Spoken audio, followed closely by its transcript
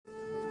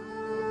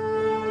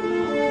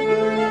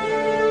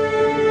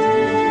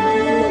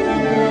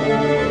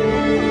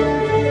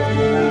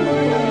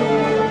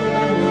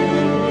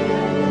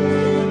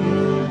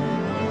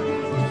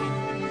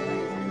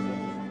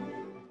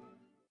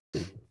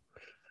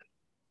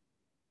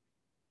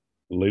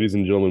Ladies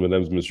and gentlemen,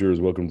 mesdames, messieurs,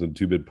 welcome to the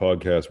Two Bit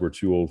Podcast, where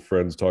two old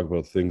friends talk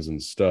about things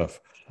and stuff.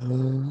 Hi,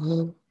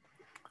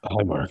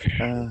 Mark.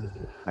 Uh,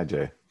 Hi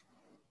Jay.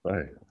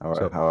 Hi.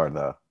 How are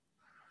the?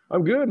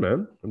 I'm good,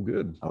 man. I'm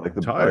good. I like the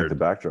Tired.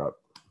 backdrop.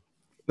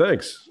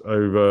 Thanks.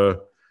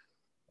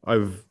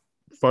 I've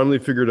finally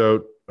figured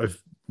out.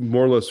 I've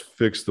more or less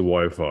fixed the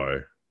Wi-Fi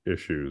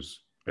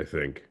issues, I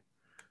think,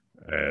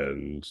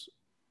 and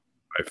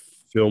I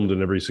filmed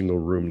in every single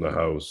room in the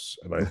house,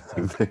 and I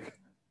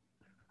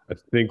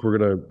think we're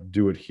gonna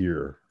do it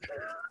here.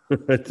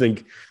 I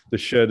think the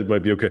shed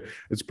might be okay.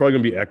 It's probably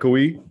gonna be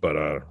echoey, but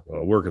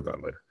I'll work at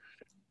that later.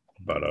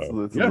 But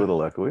it's yeah, a little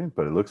echoey,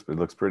 but it looks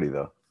pretty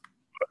though.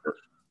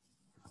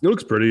 it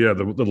looks pretty. Yeah,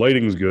 the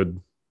lighting's good.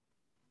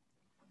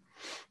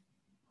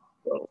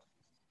 Well,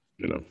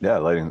 Yeah,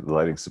 the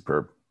lighting's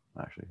superb.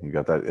 Actually, you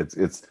got that. It's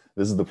this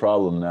is the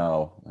problem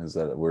now is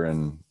that we're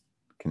in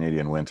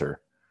Canadian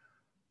winter,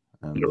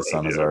 and you're the right,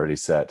 sun is yeah, already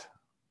set.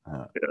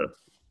 yeah.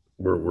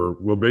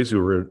 We're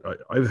basically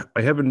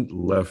I haven't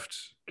left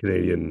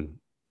Canadian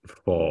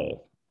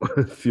fall.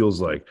 It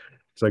feels like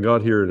so I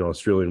got here in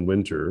Australian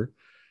winter,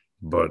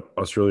 but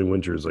Australian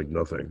winter is like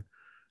nothing.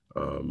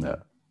 Yeah.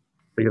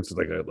 I think it's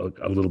like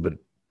a little bit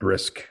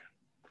brisk,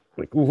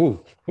 like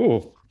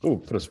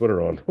put a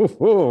sweater on,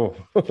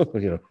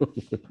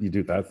 you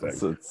do that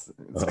thing. It's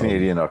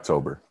Canadian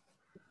October.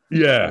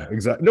 Yeah,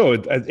 exactly. No,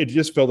 it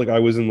just felt like I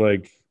was in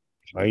like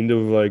kind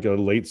of like a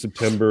late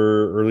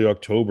September, early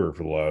October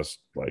for the last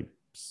like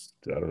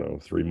I don't know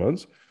 3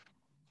 months.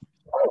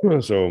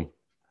 So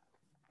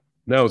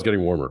now it's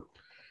getting warmer,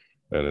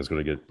 and it's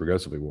going to get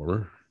progressively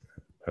warmer.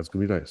 That's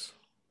going to be nice.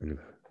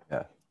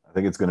 Yeah, I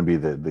think it's going to be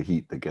the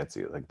heat that gets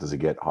you. Like, does it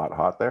get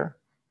hot there?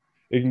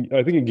 I think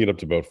it can get up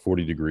to about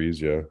 40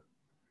 degrees, yeah.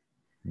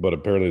 But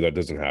apparently that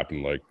doesn't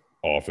happen like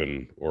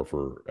often or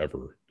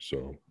forever.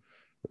 So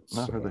it's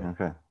Not really.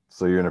 Okay,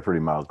 so you're in a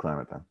pretty mild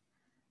climate then.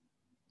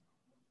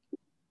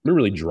 a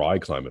really dry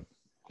climate.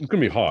 It's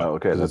going to be hot. Oh,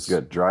 okay, that's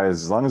good. Dry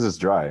as long as it's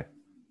dry,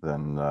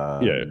 then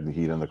Yeah. the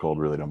heat and the cold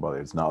really don't bother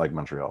you. It's not like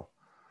Montreal.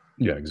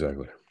 Yeah,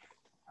 exactly.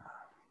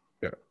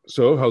 Yeah.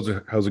 So how's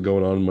it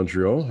going on in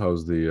Montreal?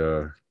 How's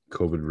the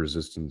COVID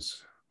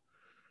resistance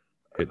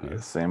hitting you?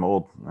 Same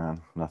old,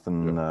 man.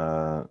 Nothing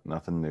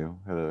nothing new.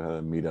 Had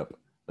a meetup,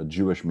 a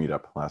Jewish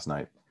meetup last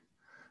night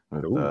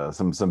with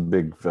some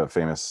big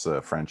famous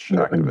French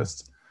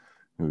activist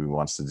who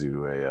wants to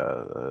do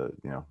a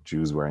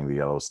Jews wearing the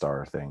yellow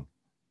star thing.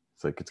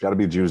 It's like, it's got to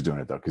be Jews doing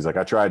it though. He's like,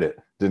 I tried it,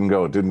 didn't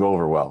go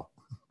over well.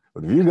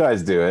 But if you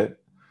guys do it,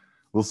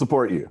 we'll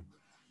support you.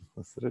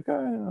 I said,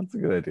 okay, that's a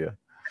good idea.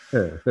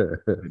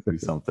 Do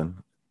something.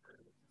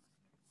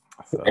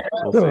 So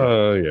we'll see.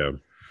 Yeah,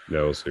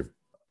 we'll see.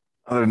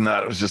 Other than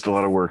that, it was just a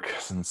lot of work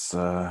since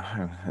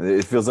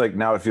it feels like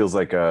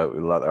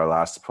our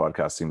last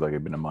podcast seemed like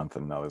it'd been a month,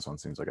 and now this one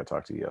seems like I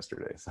talked to you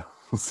yesterday. So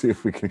we'll see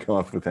if we can come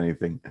up with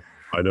anything.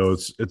 I know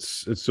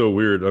it's so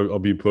weird. I'll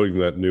be putting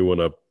that new one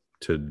up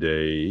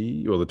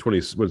today. Well,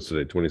 what's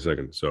today?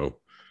 22nd. So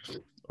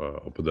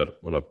I'll put that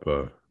one up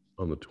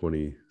on the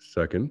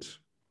 22nd.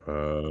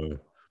 Yeah,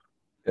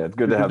 it's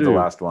good to have the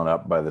last one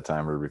up by the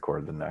time we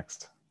record the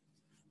next.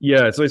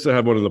 Yeah, it's nice to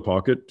have one in the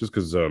pocket just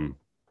because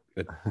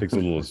it takes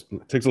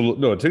a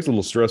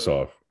little stress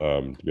off.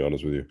 To be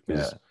honest with you,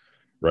 yeah.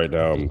 Right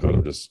now I'm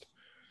just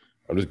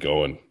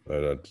going.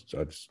 I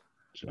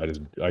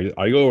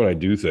go and I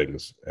do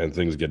things and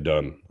things get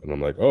done, and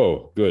I'm like,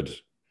 oh, good.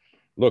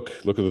 Look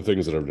at the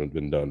things that have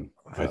been done.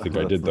 I think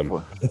I did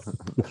them.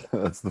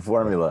 That's the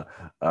formula.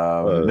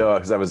 No,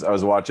 because I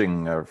was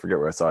watching, I forget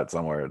where I saw it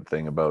somewhere, a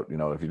thing about,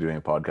 if you're doing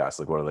a podcast,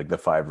 like what are like the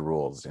 5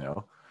 rules,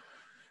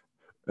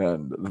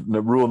 and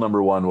the rule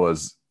number 1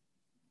 was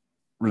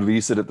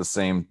release it on the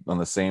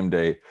same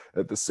day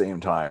at the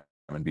same time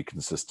and be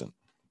consistent.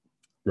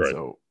 Right.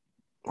 So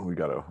we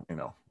gotta,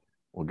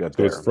 we'll get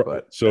so there.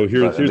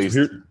 Here's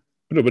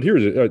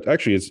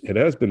actually it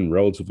has been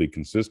relatively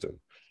consistent.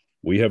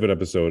 We have an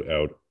episode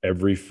out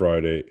every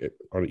Friday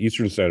on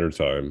Eastern Standard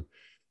Time.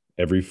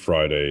 Every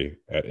Friday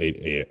at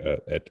 8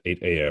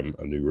 a.m.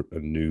 a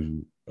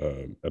new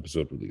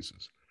episode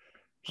releases.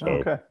 So,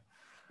 okay.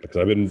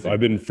 Because I've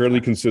been fairly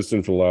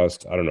consistent for the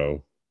last, I don't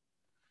know,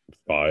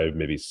 5,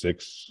 maybe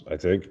 6, I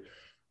think,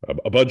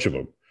 a bunch of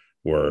them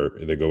where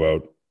they go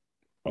out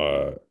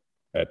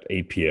at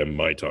 8 p.m.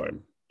 my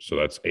time. So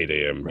that's 8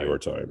 a.m. your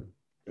time.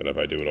 And if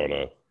I do it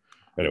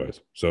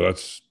anyways, so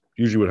that's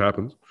usually what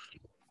happens.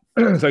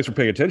 Thanks for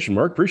paying attention,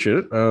 Mark. Appreciate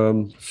it.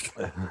 That's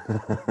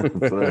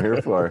what I'm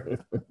here for.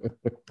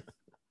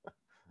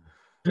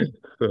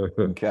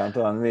 Count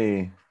on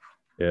me.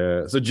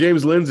 Yeah. So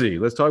James Lindsay.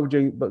 Let's talk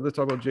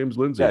about James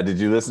Lindsay. Yeah. Did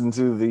you listen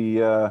to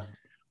the?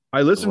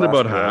 I listened to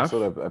about half.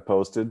 I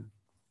posted.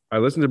 I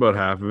listened to about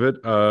half of it.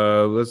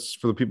 Let's,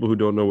 for the people who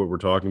don't know what we're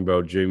talking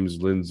about,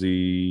 James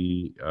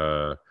Lindsay,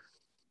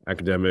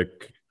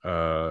 academic,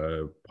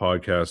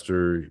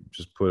 podcaster,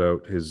 just put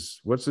out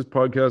what's his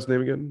podcast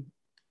name again?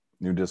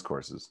 New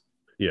Discourses.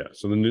 Yeah.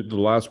 So the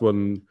last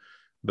one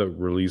that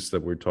released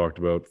that we talked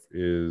about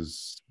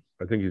is,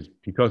 I think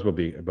he talks about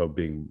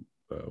being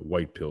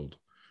white pilled.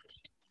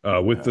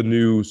 With the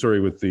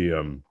with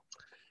the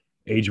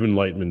Age of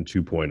Enlightenment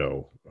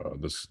 2.0,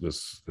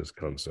 this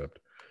concept,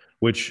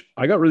 which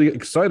I got really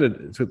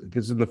excited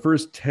because in the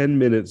first 10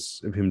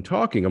 minutes of him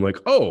talking, I'm like,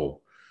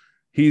 oh,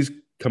 he's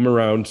come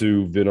around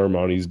to Vin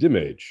Armani's Dim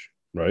Age,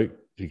 right?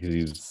 Because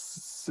he's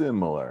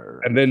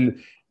similar. And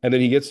then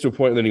he gets to a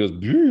point, and then he goes,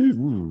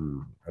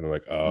 and I'm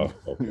like, oh,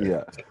 okay.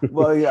 Yeah.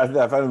 Well, yeah,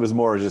 I found it was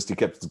more just he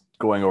kept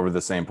going over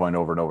the same point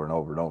over and over and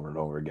over and over and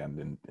over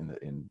again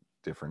in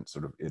different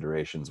sort of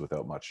iterations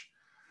without much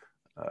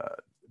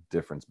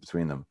difference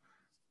between them.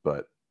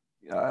 But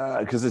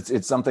because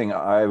it's something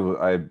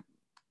I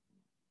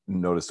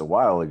noticed a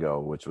while ago,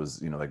 which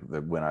was like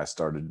when I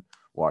started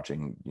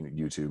watching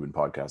YouTube and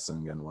podcasts,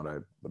 and again what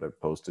I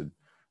posted,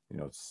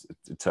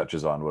 it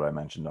touches on what I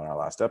mentioned on our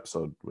last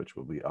episode, which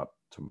will be up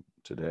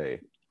today,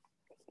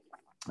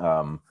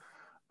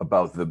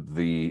 about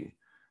the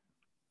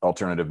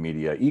alternative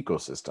media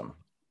ecosystem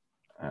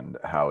and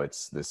how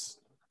it's this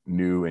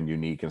new and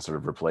unique and sort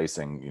of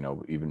replacing,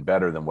 even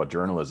better than what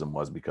journalism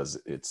was, because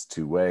it's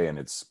two-way and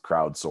it's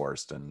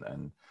crowdsourced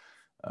and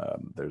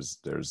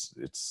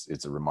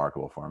it's a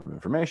remarkable form of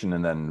information.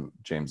 And then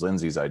James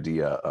Lindsay's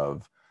idea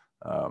of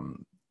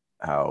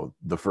how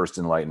the first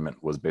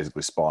Enlightenment was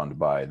basically spawned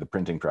by the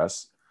printing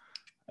press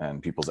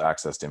and people's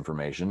access to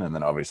information, and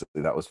then obviously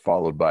that was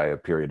followed by a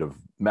period of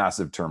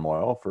massive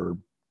turmoil for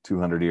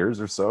 200 years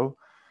or so,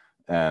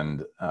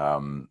 and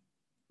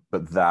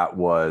but that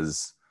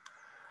was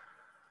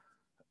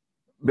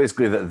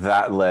basically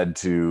that led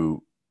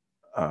to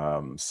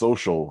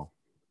social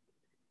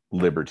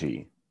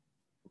liberty,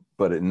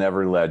 but it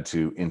never led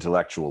to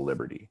intellectual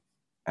liberty.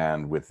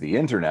 And with the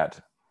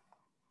internet,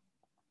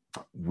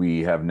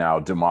 we have now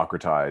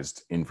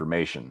democratized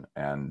information,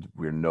 and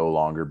we're no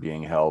longer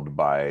being held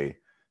by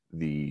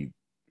the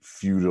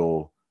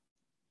feudal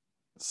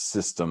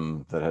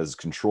system that has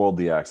controlled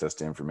the access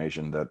to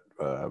information that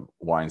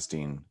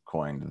Weinstein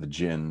coined, the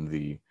GIN,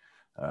 the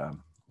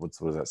what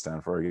does that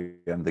stand for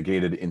again? The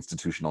gated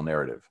institutional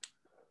narrative,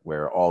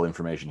 where all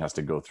information has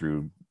to go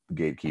through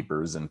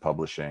gatekeepers and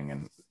publishing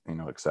and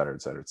et cetera,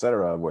 et cetera, et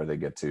cetera, where they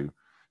get to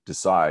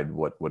decide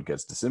what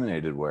gets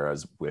disseminated.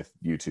 Whereas with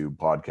YouTube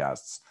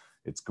podcasts,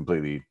 it's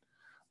completely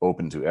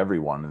open to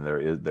everyone,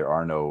 and there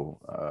are no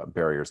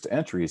barriers to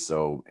entry,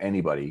 so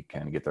anybody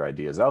can get their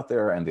ideas out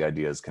there, and the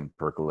ideas can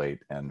percolate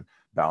and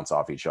bounce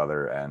off each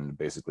other. And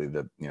basically,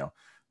 that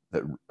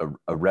a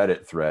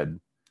Reddit thread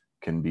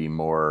can be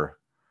more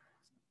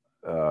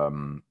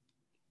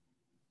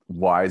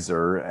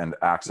wiser and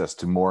access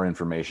to more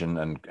information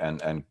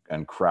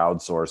and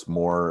crowdsource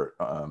more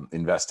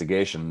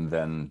investigation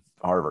than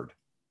Harvard.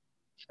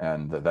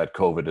 And that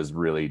COVID has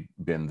really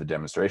been the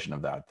demonstration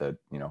of that,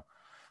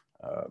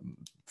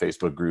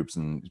 Facebook groups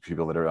and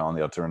people that are on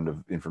the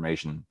alternative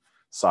information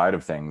side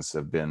of things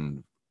have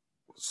been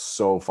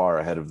so far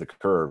ahead of the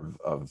curve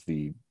of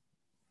the,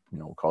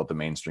 call it the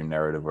mainstream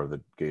narrative or the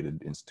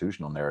gated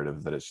institutional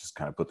narrative, that it's just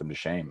kind of put them to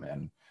shame.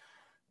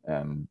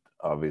 And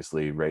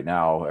obviously right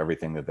now,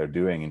 everything that they're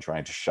doing in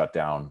trying to shut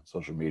down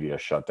social media,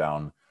 shut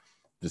down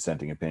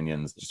dissenting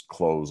opinions, just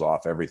close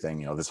off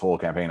everything, this whole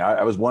campaign.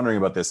 I was wondering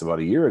about this about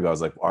a year ago. I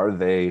was like,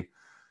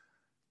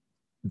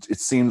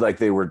 it seemed like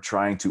they were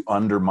trying to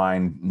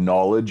undermine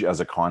knowledge as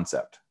a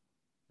concept.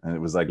 And it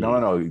was like,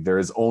 no, there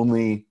is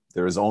only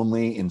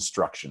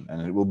instruction,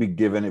 and it will be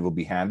given, it will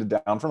be handed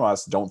down from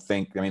us. Don't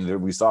think,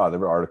 we saw there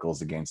were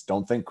articles against,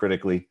 don't think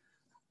critically,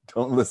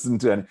 don't listen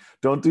to any,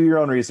 don't do your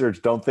own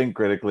research, don't think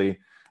critically,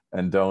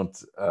 and don't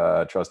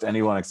trust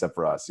anyone except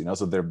for us.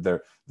 So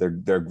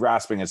they're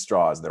grasping at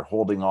straws. They're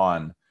holding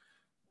on,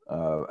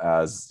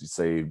 as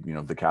say,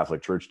 the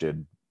Catholic Church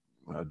did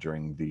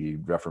during the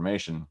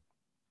Reformation,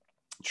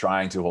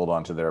 trying to hold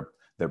on to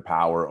their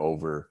power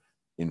over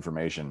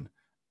information.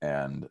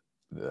 And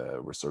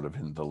we're sort of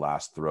in the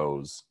last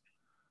throes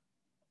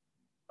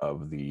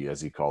of the,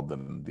 as he called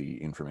them, the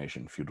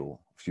information feudal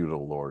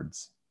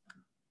lords.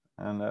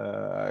 And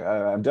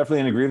I'm definitely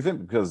in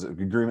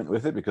agreement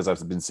with it because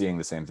I've been seeing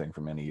the same thing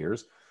for many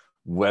years.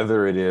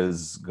 Whether it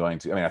is going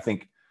to, I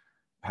think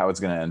how it's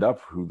going to end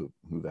up, who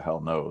the hell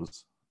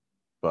knows?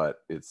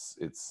 But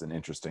it's an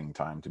interesting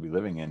time to be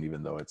living in,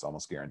 even though it's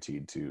almost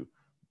guaranteed to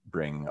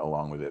bring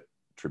along with it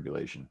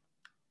tribulation.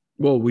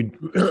 Well, we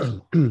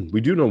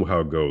we do know how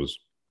it goes,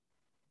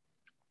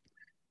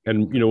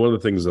 and one of the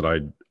things that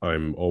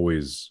I'm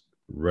always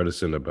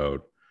reticent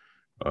about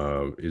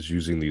is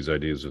using these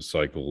ideas of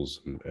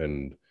cycles,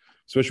 and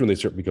especially when they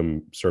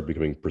start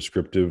becoming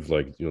prescriptive,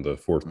 like the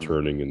fourth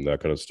turning and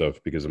that kind of stuff.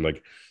 Because I'm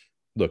like,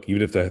 look,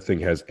 even if that thing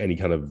has any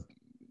kind of,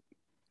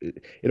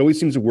 it always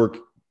seems to work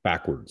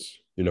backwards.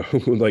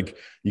 Like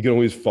you can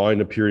always find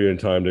a period in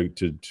time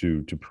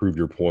to prove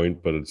your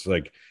point, but it's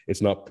like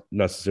it's not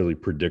necessarily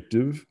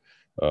predictive.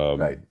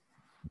 Right.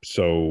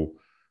 So,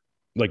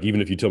 like,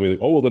 even if you tell me, like,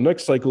 oh well, the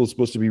next cycle is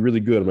supposed to be really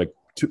good, I'm like,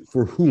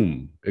 for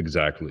whom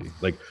exactly?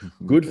 Like,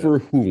 good for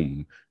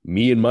whom?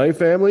 Me and my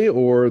family,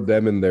 or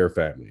them and their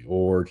family,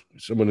 or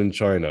someone in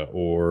China,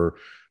 or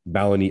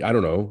Balinese? I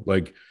don't know.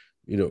 Like,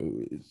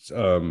 it's,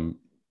 well,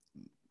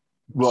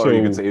 so,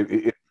 you could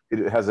say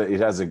it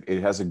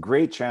has a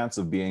great chance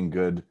of being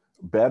good,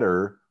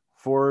 better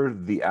for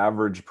the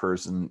average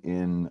person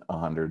in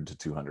 100 to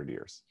 200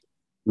 years.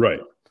 Right.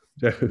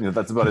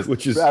 That's about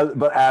which is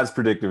but as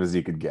predictive as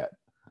you could get.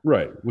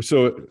 right.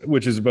 So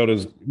which is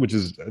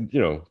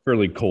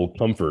fairly cold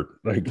comfort.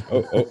 Like,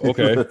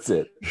 okay. That's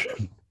it.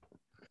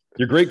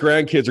 Your great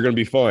grandkids are going to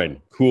be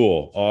fine.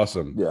 Cool.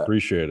 Awesome. Yeah.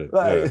 Appreciate it.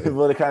 Yeah.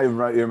 Well, it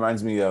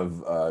reminds me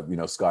of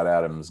Scott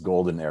Adams'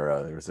 golden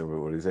era. What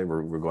do you say?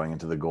 We're going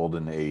into the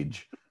golden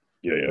age.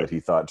 Yeah. That he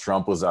thought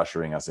Trump was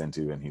ushering us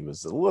into, and he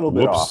was a little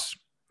bit off.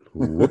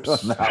 Whoops.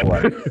 On that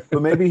one.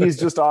 But maybe he's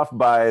just off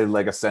by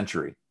like a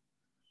century.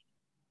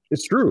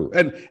 It's true.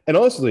 And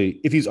honestly,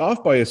 if he's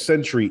off by a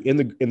century in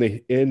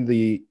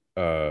the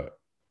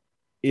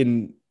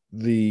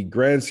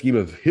grand scheme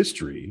of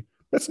history,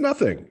 that's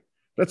nothing.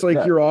 That's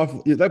like you're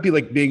off. That'd be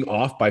like being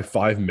off by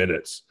 5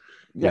 minutes.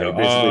 Yeah,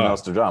 basically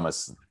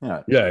Nostradamus.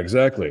 Yeah. Yeah,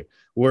 exactly.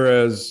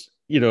 Whereas,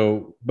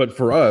 but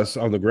for us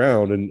on the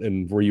ground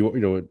and where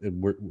we're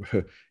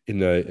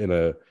in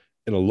a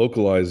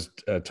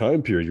localized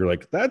time period, you're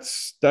like,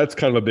 that's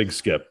kind of a big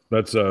skip.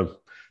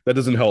 That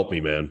doesn't help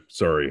me, man.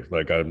 Sorry.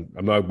 Like I'm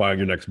not buying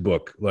your next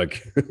book,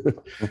 like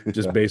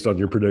just based on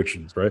your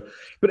predictions, right?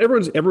 But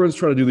everyone's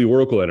trying to do the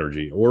oracle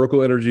energy.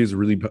 Oracle energy is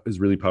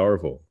really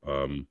powerful.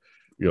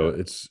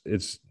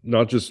 It's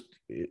not just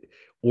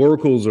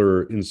oracles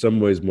are in some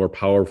ways more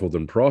powerful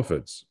than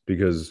prophets,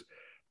 because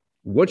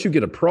once you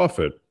get a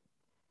prophet,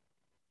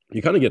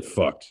 you kind of get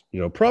fucked.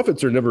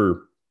 Prophets are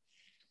never,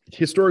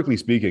 historically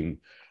speaking,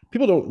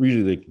 people don't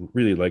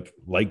really like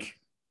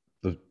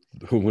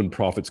when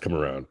prophets come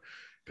around,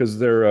 because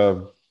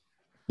they're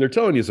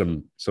telling you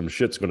some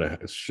shit's gonna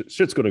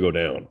go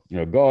down.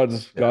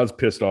 God's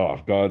pissed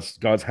off.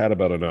 God's had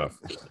about enough,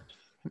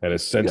 and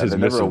has sent his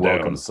missive down.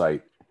 Welcome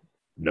sight.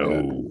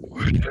 No,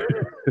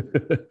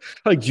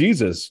 like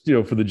Jesus,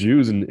 for the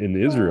Jews in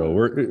Israel,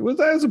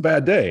 that was a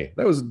bad day.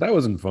 That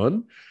wasn't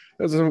fun.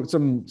 That was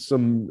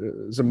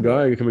some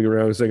guy coming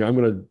around and saying, I'm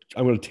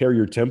gonna tear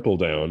your temple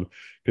down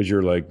because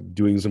you're like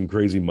doing some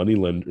crazy money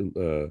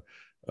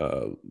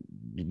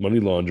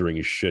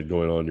laundering shit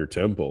going on in your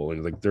temple,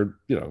 and like they're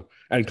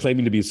and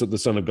claiming to be the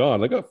son of God.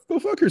 Like, oh, go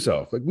fuck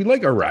yourself. Like, we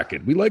like our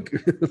racket. We like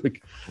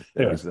like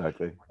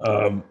exactly.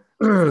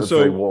 So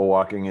like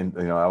walking in,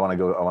 I want to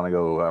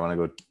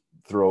go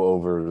throw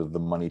over the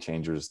money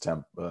changers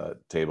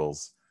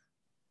tables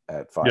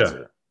at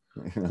Pfizer.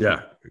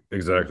 Yeah,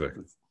 exactly.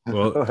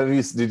 Well,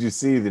 did you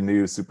see the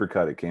new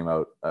supercut? It came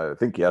out I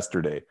think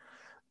yesterday,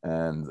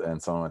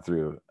 and someone went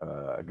through.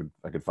 I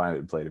could find it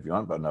and play it if you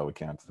want, but no, we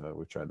can't.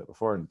 We tried that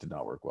before and it did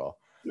not work well.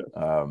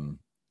 Yeah.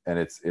 And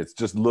it's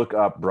just look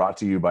up "Brought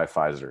to you by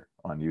Pfizer"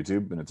 on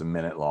YouTube, and it's a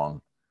minute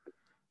long,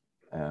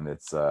 and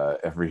it's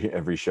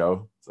every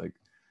show. It's like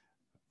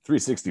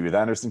 360 with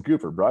Anderson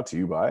Cooper, brought to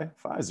you by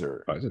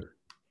Pfizer.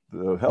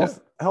 The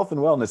health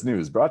and wellness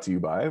news brought to you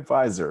by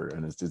Pfizer,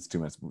 and it's 2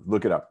 minutes.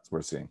 Look it up; it's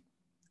worth seeing.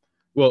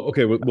 Well,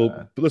 okay.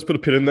 Well, let's put a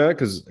pin in that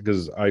because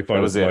I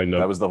find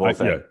that was the whole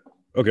thing. Yeah.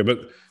 Okay,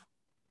 but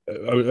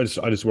I just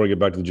want to get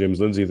back to the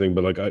James Lindsay thing,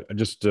 but like I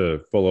just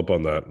to follow up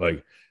on that,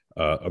 like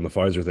on the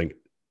Pfizer thing,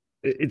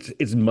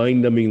 it's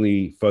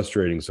mind-numbingly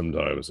frustrating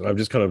sometimes, and I've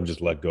just kind of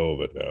just let go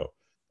of it now.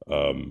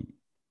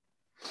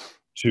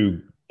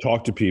 To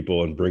talk to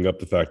people and bring up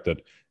the fact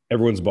that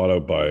everyone's bought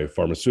out by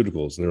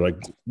pharmaceuticals, and they're like,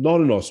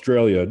 not in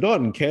Australia, not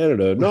in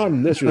Canada, not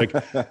in this. You're like,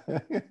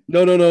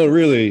 no,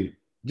 really.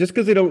 Just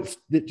because they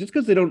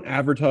don't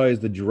advertise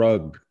the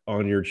drug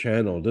on your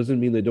channel doesn't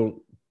mean they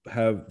don't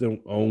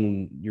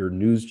own your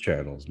news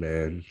channels,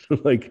 man.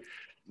 Like,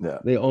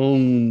 they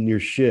own your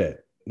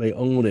shit. They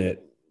own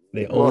it.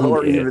 They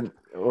own it.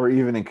 Or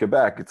even in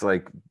Quebec, it's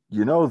like,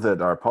 that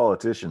our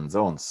politicians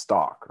own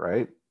stock,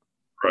 right?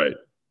 Right.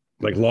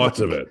 Like lots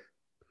of it.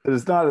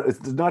 It's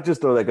not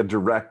just like a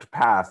direct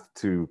path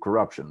to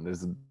corruption.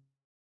 There's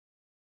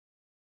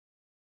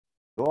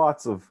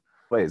lots of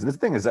ways. And the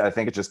thing is, I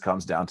think it just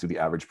comes down to the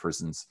average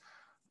person's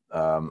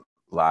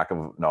lack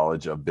of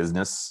knowledge of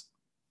business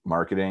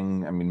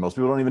marketing. I mean, most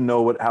people don't even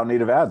know how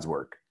native ads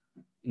work.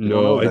 You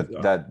don't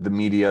know that the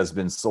media has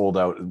been sold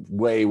out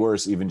way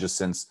worse, even just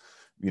since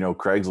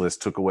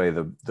Craigslist took away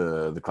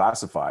the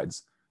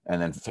classifieds,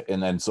 and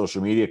then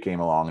social media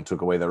came along and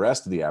took away the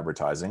rest of the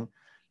advertising.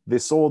 They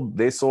sold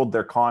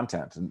their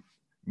content, and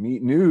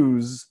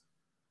news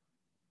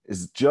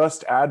is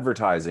just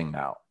advertising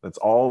now.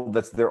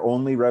 That's their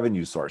only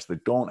revenue source. They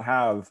don't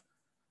have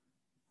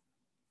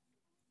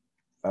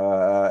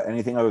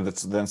anything other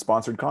than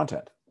sponsored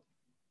content.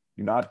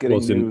 You're not getting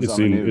news on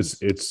the news.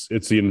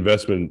 It's the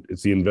investment.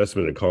 It's the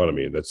investment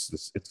economy. It's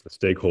the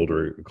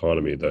stakeholder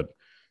economy that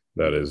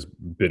has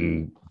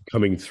been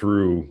coming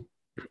through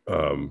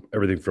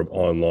everything from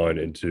online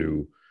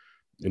into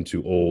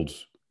old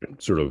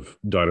sort of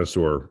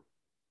dinosaur,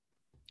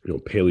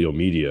 paleo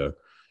media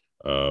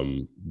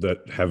that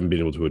haven't been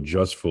able to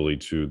adjust fully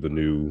to the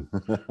new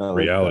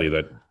reality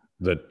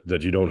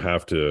that you don't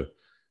have to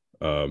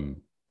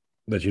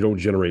that you don't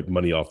generate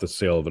money off the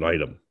sale of an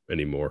item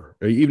anymore.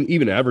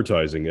 Even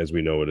advertising, as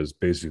we know it, is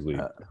basically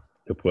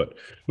to put.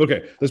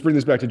 Okay, let's bring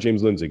this back to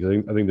James Lindsay,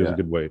 because I think there's a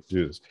good way to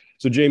do this.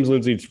 So James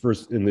Lindsay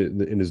first in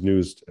his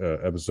news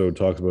episode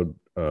talks about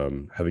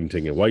having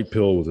taken a white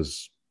pill with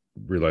this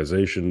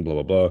realization,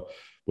 blah blah blah,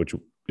 which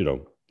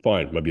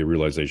fine, might be a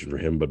realization for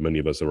him, but many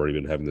of us have already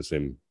been having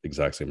the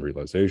exact same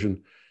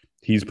realization.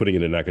 He's putting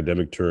it in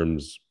academic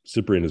terms.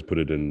 Cyprian has put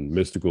it in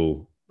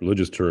mystical,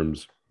 religious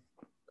terms.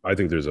 I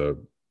think there's a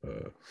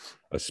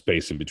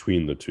space in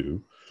between the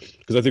two,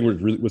 because I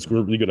think what's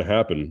really going to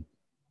happen,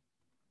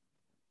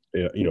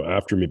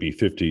 after maybe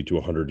 50 to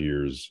 100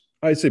 years,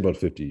 I'd say about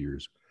 50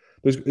 years,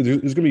 there's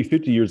going to be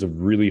 50 years of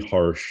really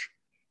harsh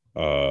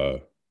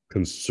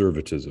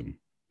conservatism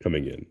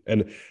coming in,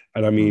 and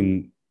I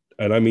mean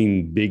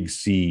big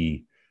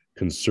C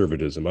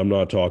conservatism. I'm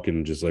not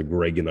talking just like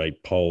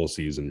Reaganite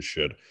policies and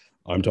shit.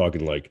 I'm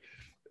talking like,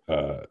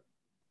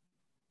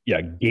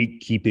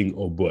 gatekeeping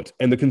obut.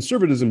 And the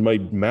conservatism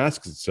might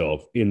mask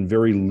itself in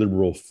very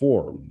liberal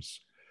forms,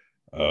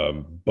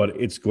 but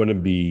it's going to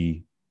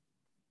be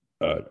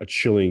a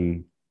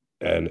chilling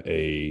and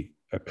a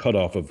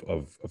cutoff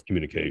of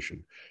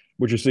communication,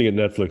 which you're seeing at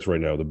Netflix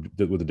right now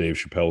with the Dave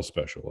Chappelle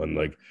special,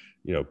 and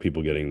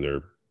people getting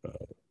their,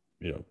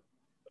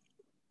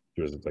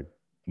 there's like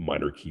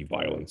minor key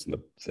violence in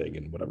the thing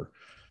and whatever.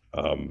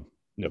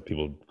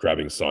 People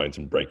grabbing signs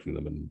and breaking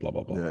them and blah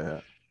blah blah.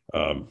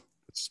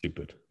 It's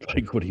stupid.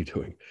 Like, what are you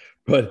doing?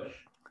 But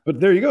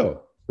there you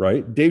go.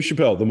 Right, Dave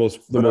Chappelle, the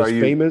most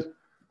famous.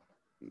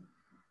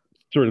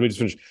 Sorry, let me just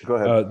finish. Go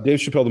ahead. Dave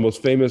Chappelle, the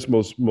most famous,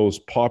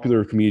 most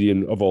popular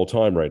comedian of all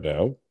time right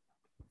now,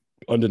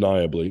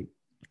 undeniably.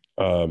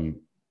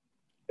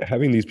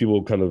 Having these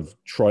people kind of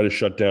try to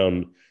shut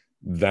down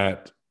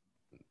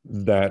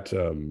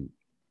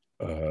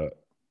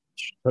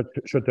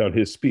shut down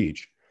his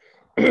speech.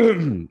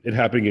 It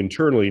happening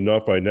internally,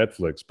 not by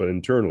Netflix, but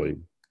internally.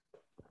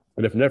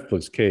 And if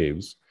Netflix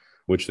caves,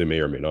 which they may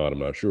or may not, I'm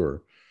not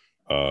sure,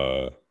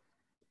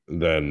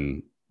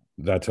 then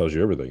that tells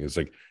you everything. It's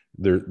like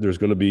there's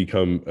going to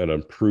become an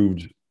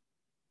improved,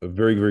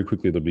 very, very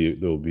quickly,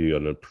 there'll be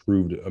an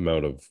improved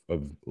amount of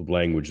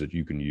language that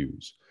you can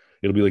use.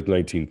 It'll be like the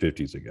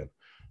 1950s again,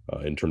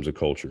 in terms of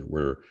culture,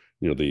 where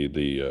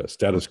the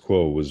status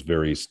quo was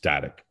very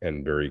static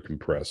and very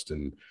compressed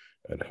and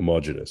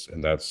homogenous,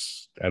 and I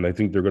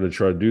think they're going to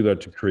try to do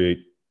that to create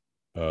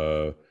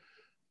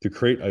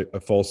a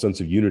false sense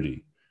of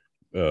unity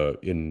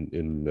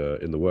in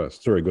the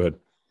West. Sorry, go ahead.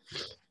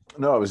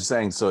 No, I was just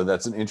saying. So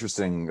that's an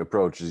interesting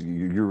approach.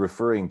 You're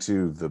referring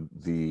to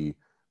the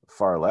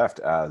far left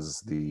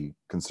as the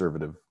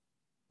conservative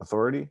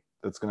authority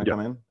that's going to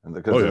come in, and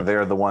because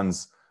they're the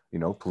ones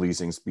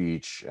policing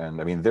speech.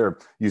 And I mean,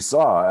 you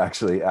saw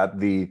actually at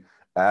the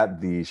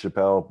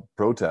Chappelle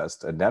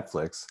protest at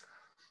Netflix,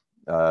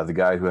 the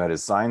guy who had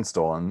his sign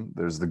stolen,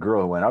 there's the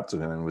girl who went up to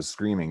him and was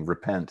screaming,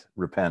 "Repent,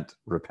 repent,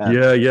 repent."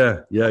 Yeah.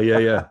 Right?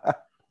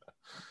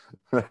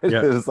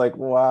 Yeah. It's like,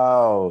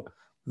 wow.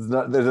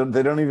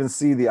 They don't even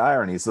see the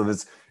irony. So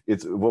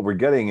it's what we're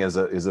getting is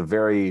a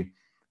very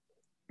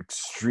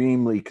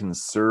extremely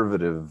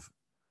conservative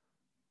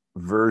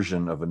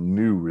version of a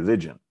new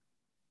religion.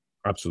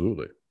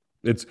 Absolutely.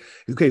 It's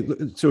okay.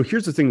 So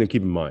here's the thing to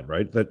keep in mind,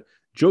 right? That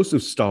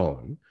Joseph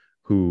Stalin,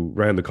 who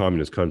ran the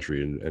communist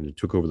country and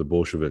took over the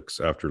Bolsheviks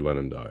after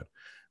Lenin died.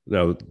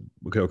 Now,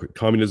 okay,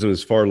 communism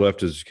as far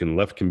left as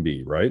left can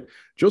be, right?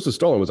 Joseph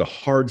Stalin was a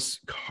hard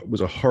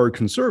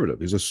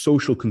conservative. He's a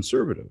social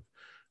conservative.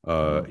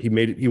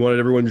 He wanted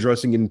everyone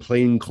dressing in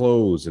plain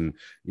clothes, and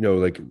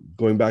like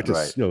going back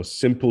to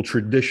simple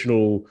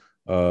traditional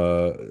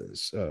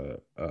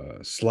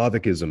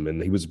Slavicism,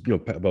 and he was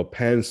about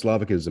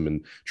pan-Slavicism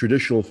and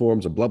traditional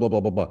forms of blah blah blah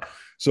blah blah.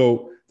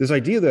 So this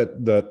idea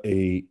that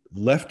a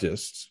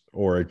leftist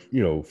or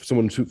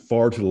someone too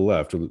far to the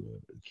left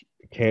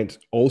can't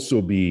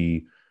also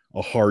be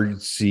a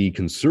hard C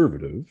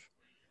conservative,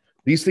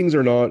 these things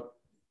are not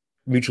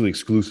mutually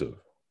exclusive.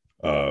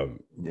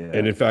 And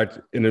in fact,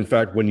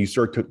 when you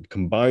start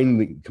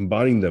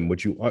combining them,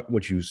 what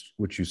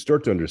you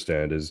start to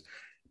understand is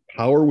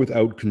power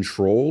without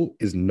control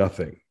is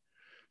nothing.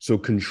 So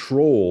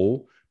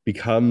control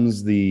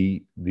becomes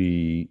the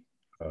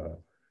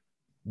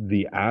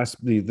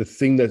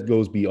thing that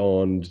goes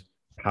beyond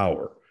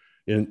power.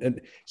 And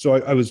so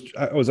I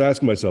was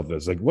asking myself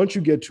this, like, once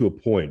you get to a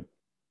point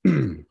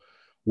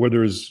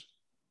where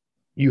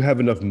you have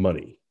enough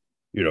money,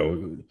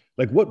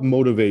 like what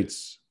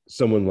motivates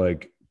someone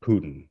like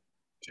Putin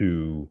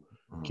to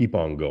keep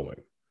on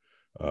going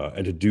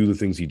and to do the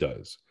things he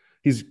does?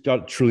 He's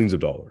got trillions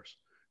of dollars.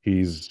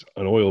 He's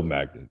an oil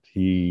magnate.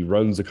 He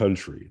runs a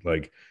country.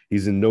 Like,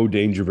 he's in no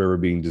danger of ever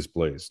being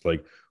displaced.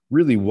 Like,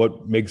 really,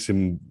 what makes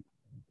him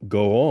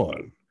go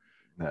on?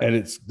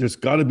 And there's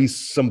got to be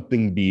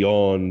something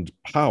beyond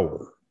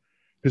power,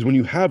 because when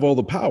you have all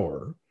the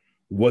power,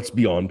 what's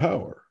beyond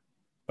power?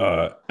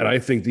 And I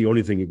think the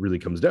only thing it really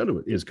comes down to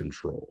it is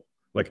control.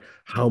 Like,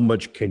 how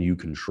much can you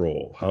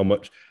control? How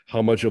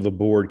much of the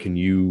board can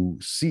you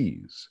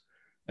seize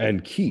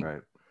and keep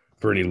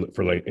for any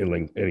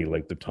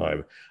length of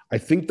time? I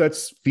think that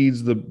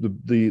feeds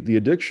the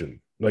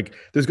addiction. Like,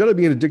 there's got to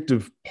be an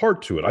addictive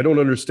part to it. I don't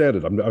understand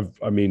it.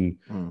 I've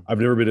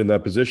never been in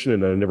that position,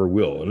 and I never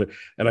will.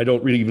 And I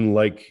don't really even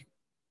like,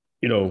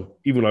 even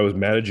when I was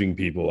managing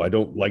people, I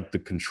don't like the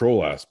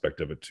control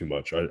aspect of it too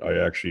much.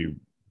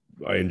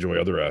 I enjoy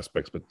other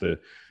aspects, but the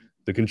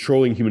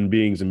controlling human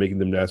beings and making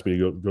them ask me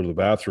to go to the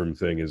bathroom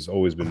thing has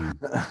always been,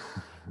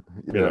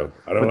 Yeah.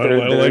 I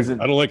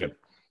don't like it.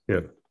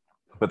 Yeah.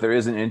 But there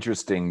is an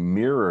interesting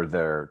mirror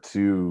there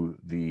to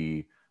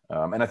the,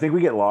 and I think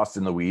we get lost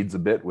in the weeds a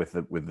bit with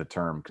the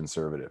term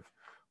conservative,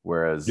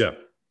 whereas, Yeah.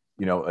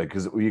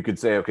 because you could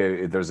say,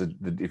 okay,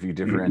 if you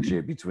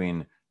differentiate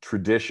between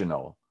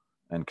traditional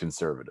and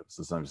conservative.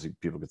 So sometimes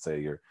people could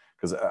say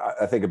because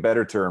I think a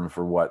better term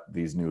for what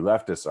these new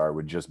leftists are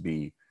would just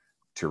be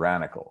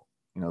tyrannical.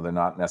 They're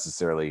not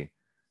necessarily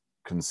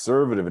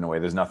conservative in a way.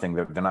 There's nothing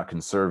that they're not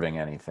conserving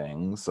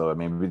anything. So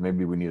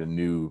maybe we need a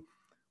new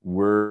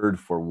word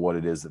for what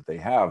it is that they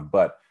have.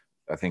 But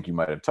I think you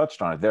might have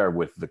touched on it there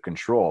with the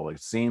control.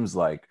 It seems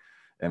like,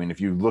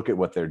 if you look at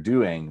what they're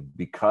doing,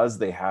 because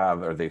they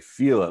have, or they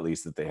feel at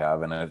least that they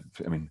have,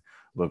 and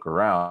look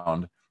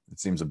around, it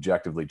seems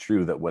objectively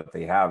true that what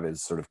they have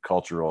is sort of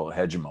cultural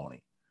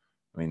hegemony.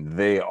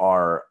 They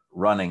are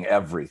running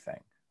everything.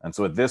 And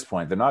so at this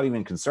point, they're not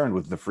even concerned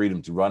with the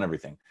freedom to run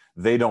everything.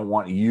 They don't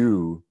want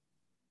you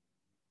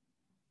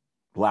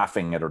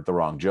laughing at the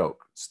wrong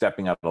joke,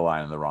 stepping out of the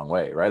line in the wrong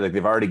way, right? Like,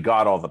 they've already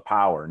got all the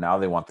power. Now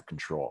they want the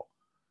control.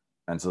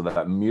 And so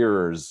that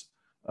mirrors,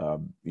 a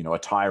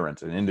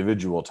tyrant, an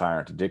individual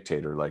tyrant, a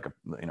dictator, like a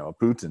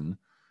Putin,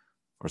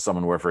 or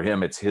someone where for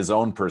him it's his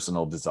own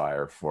personal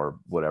desire for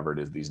whatever it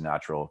is these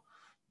natural,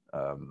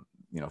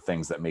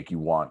 things that make you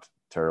want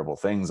terrible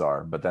things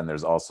are. But then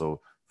there's also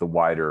the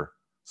wider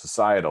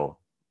societal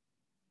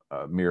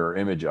mirror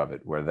image of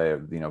it, where they,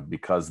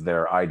 because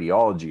their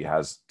ideology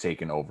has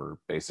taken over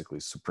basically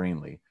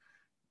supremely,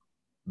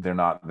 they're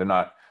not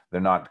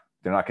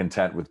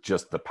content with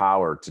just the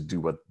power to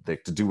do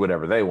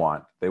whatever they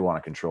want. They want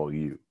to control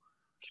you.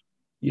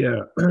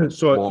 Yeah.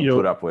 So won't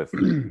put up with.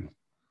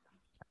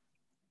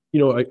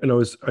 I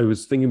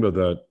was thinking about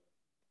that.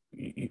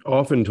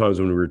 Oftentimes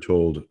when we were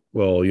told,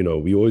 well,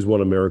 we always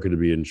want America to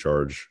be in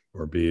charge,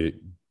 or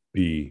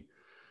be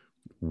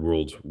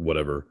world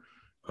whatever,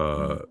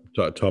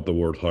 top of the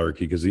world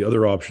hierarchy, because the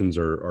other options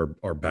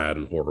are bad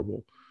and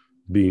horrible,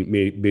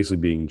 basically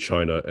being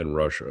China and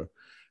Russia.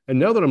 And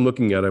now that I'm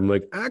looking at it, I'm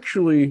like,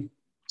 actually,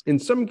 in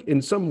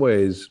some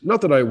ways, not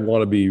that I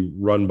want to be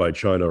run by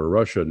China or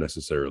Russia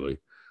necessarily.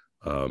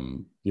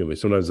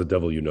 Sometimes the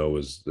devil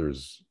is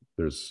there's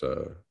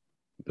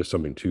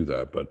something to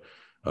that,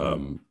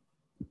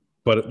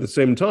 but at the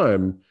same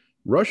time,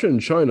 Russia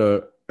and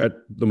China, at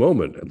the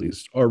moment at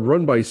least, are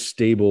run by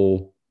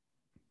stable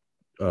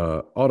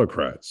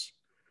autocrats.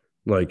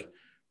 Like,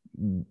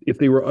 if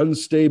they were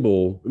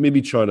unstable,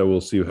 maybe China, we'll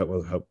see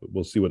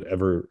we'll see what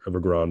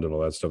Evergrande and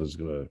all that stuff is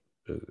gonna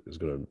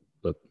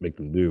make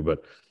them do,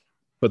 but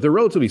they're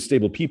relatively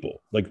stable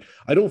people. Like,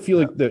 I don't feel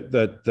like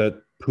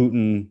that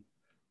Putin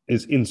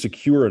is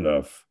insecure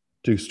enough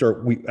to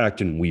start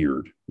acting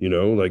weird.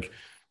 Like,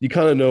 you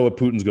kind of know what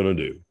Putin's going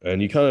to do,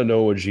 and you kind of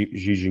know what Xi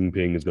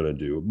Jinping is going to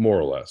do, more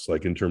or less,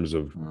 like in terms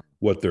of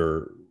what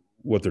their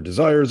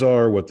desires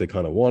are, what they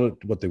kind of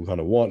want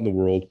in the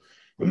world.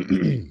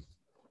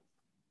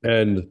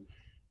 and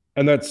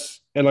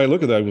I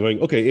look at that and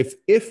going, okay,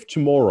 if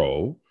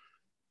tomorrow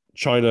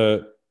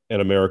China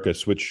and America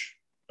switch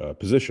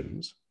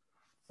positions,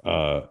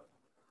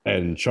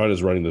 and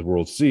China's running the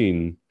world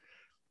scene,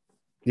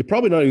 you're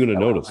probably not even going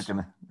to notice.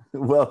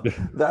 Well,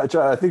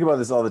 I think about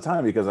this all the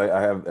time, because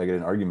I get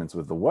in arguments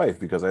with the wife,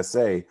 because I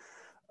say,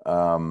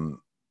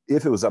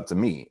 if it was up to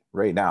me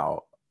right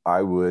now,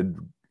 I would,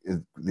 if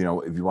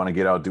you want to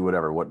get out, do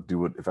whatever,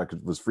 if I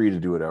was free to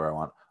do whatever I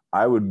want,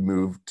 I would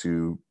move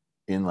to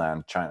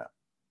inland China.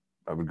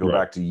 I would go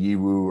back to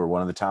Yiwu or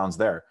one of the towns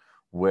there,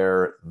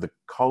 where the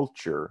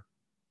culture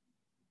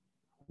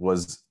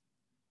was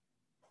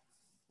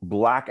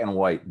black and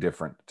white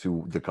different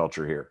to the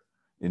culture here,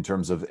 in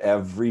terms of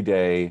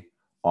everyday,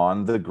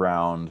 on the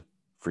ground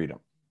freedom.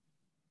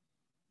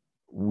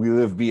 We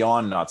live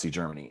beyond Nazi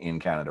Germany in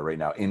Canada right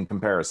now, in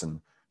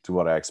comparison to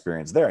what I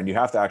experienced there. And you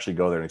have to actually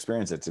go there and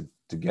experience it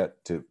to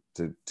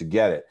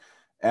get it.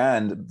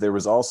 And there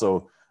was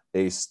also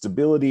a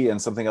stability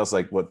and something else.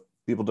 Like, what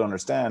people don't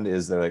understand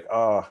is they're like,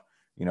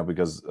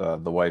 because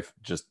the wife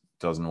just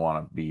doesn't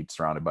want to be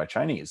surrounded by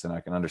Chinese. And I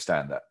can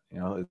understand that,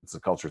 it's a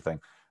culture thing.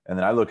 And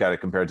then I look at it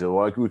compared to,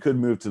 well, we could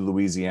move to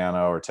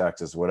Louisiana or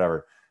Texas,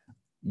 whatever.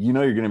 You're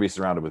going to be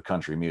surrounded with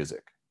country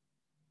music.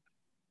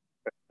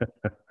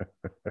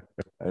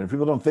 And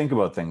people don't think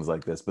about things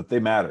like this, but they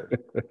matter.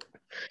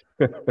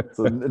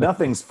 So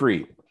nothing's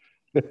free.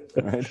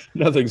 Right?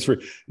 Nothing's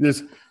free.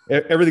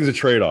 Everything's a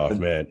trade-off,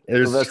 man.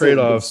 There's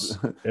trade-offs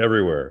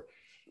everywhere.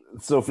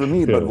 So for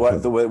me, but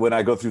when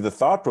I go through the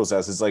thought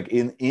process, it's like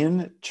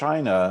in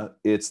China,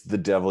 it's the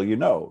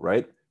devil,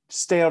 right?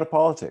 Stay out of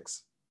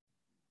politics.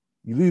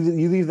 You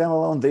leave them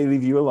alone, they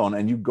leave you alone,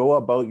 and you go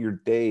about your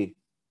day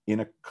in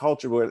a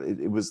culture where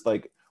it was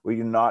like what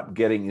you're not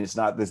getting, it's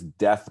not this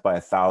death by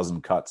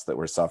 1,000 cuts that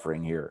we're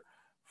suffering here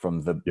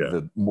from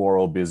the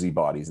moral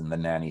busybodies in the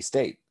nanny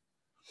state.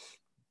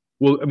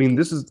 Well, I mean,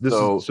 this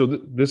goes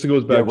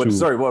back to.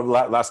 Sorry, well,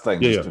 last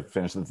thing, just to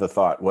finish the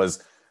thought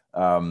was,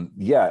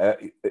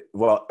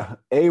 well,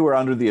 we're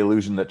under the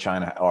illusion that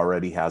China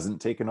already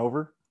hasn't taken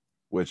over,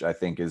 which I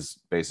think is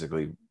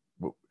basically,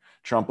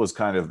 Trump was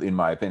kind of, in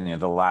my opinion,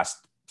 the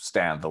last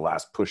stand, the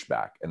last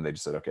pushback, and they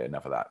just said, okay,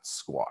 enough of that,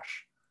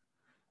 squash.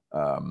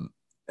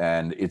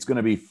 And it's going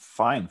to be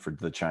fine for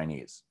the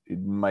Chinese.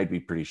 It might be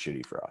pretty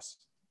shitty for us.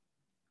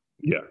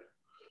 Yeah.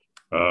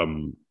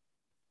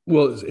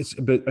 Well,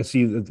 but I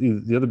see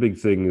the other big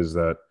thing is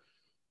that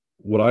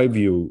what I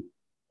view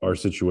our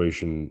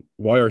situation,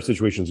 why our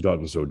situation's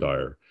gotten so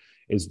dire,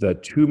 is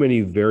that too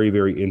many very,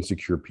 very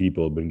insecure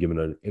people have been given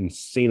an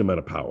insane amount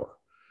of power,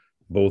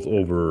 both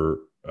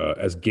over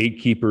as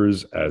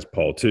gatekeepers, as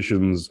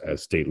politicians,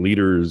 as state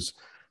leaders.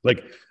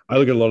 Like, I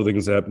look at a lot of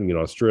things happening in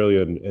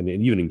Australia and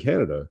even in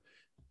Canada.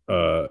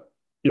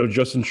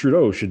 Justin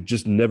Trudeau should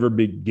just never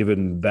be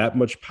given that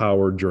much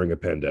power during a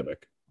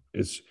pandemic.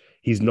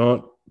 He's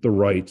not the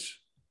right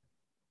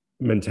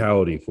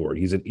mentality for it.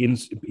 He's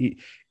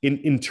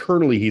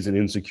internally he's an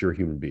insecure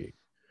human being.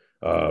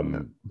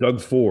 Doug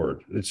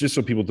Ford. It's just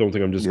so people don't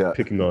think I'm just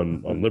picking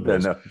on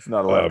liberals. No, it's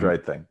not a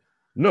left-right thing.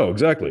 No,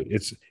 exactly.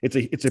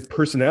 It's a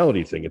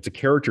personality thing. It's a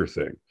character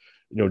thing.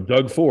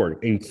 Doug Ford,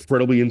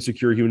 incredibly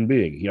insecure human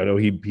being. I know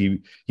he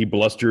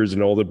blusters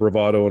and all the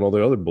bravado and all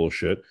the other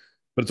bullshit,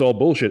 but it's all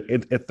bullshit.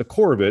 At the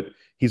core of it,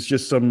 he's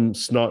just some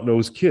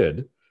snot-nosed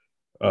kid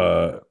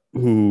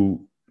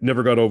who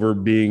never got over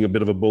being a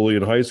bit of a bully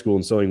in high school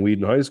and selling weed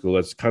in high school.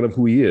 That's kind of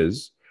who he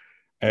is.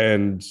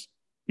 And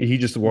he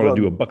just wanted to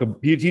do a buck of,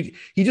 he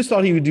just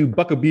thought he would do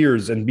buck of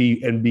beers and be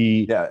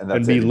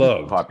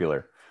loved.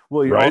 Popular.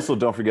 Well, you also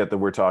don't forget that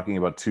we're talking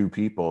about two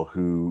people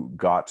who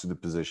got to the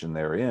position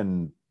they're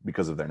in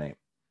because of their name.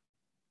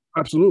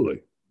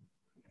 Absolutely.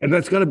 And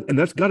that's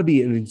gotta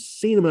be an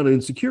insane amount of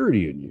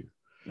insecurity in you.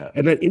 Yeah.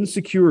 And that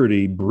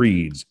insecurity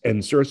breeds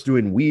and starts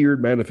doing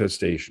weird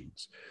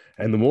manifestations.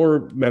 And the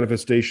more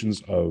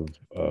manifestations of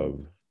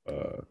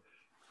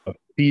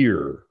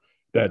fear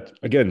that,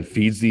 again,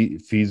 feeds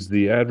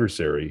the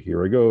adversary.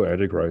 Here we go,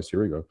 Antichrist.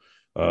 Here we go.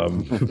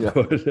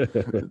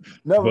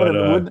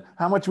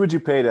 How much would you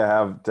pay to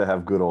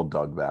have good old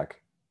Doug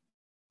back?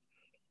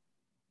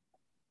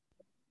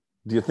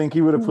 Do you think he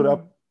would have put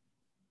up?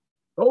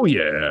 Oh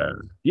yeah.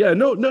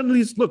 No, none of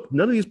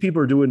these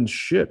people are doing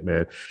shit,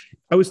 man.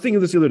 I was thinking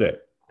this the other day,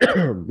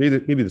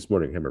 maybe this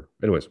morning. I can't remember.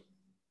 Anyways,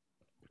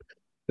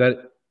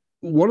 that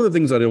one of the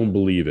things I don't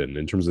believe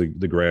in terms of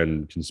the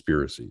grand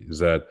conspiracy is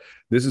that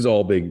this has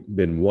all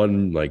been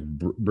one, like,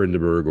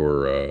 Hindenburg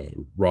or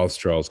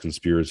Rothschild's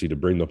conspiracy to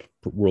bring the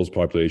world's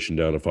population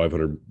down to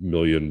 500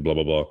 million, blah,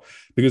 blah, blah,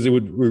 because it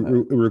would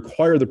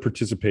require the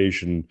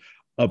participation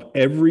of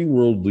every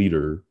world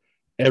leader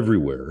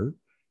everywhere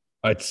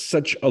at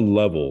such a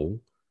level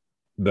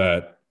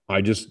that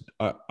I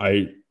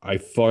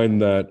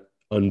find that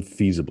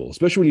unfeasible,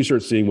 especially when you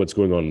start seeing what's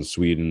going on in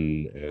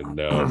Sweden and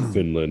now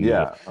Finland.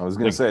 Yeah, I was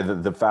going to say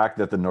that the fact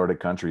that the Nordic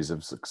countries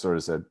have sort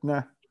of said,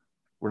 nah,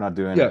 we're not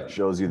doing it,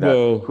 shows you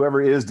that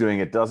whoever is doing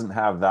it doesn't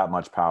have that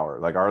much power.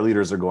 Like, our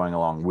leaders are going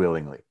along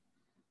willingly.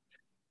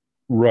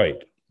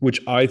 Right, which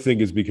I think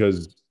is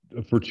because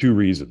for two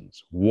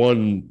reasons.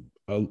 One,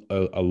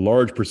 a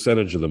large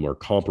percentage of them are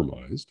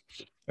compromised,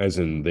 as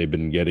in they've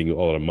been getting a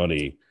lot of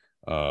money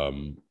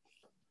from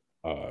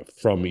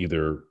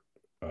either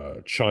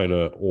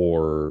China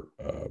or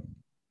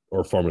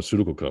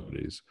pharmaceutical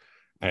companies,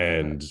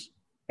 and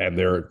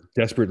they're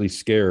desperately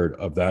scared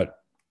of that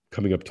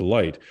coming up to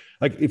light.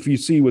 Like, if you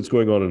see what's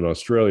going on in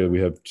Australia, we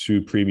have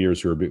two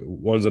premiers who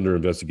one's under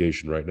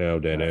investigation right now,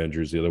 Dan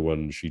Andrews. The other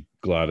one,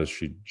 Gladys,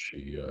 she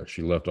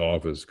left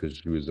office because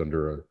she was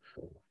under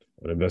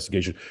an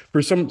investigation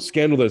for some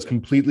scandal that's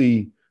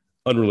completely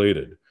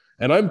unrelated.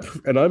 And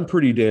I'm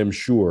pretty damn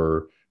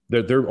sure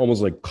that they're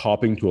almost like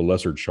copping to a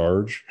lesser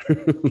charge.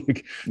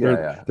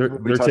 They're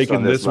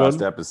taking this one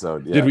last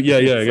episode. Yeah.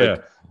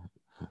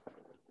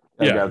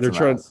 They're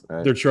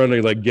trying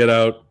to like get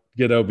out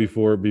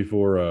before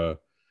other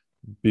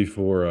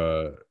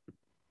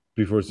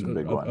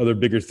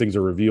bigger things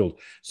are revealed.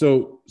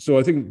 So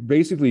I think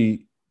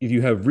basically, if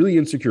you have really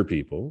insecure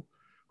people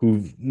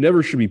who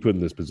never should be put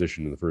in this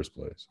position in the first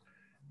place,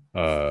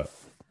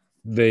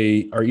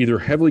 they are either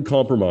heavily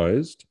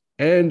compromised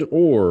and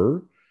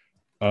or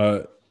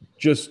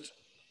just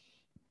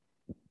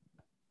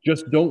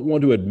don't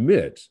want to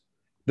admit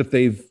that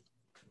they've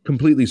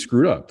completely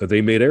screwed up, that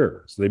they made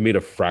errors. They made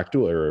a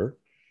fractal error,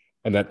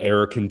 and that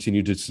error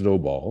continued to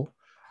snowball.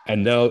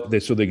 And now they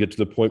get to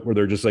the point where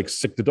they're just like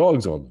sick to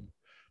dogs on them.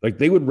 Like,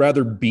 they would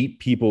rather beat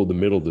people in the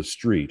middle of the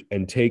street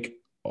and take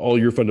all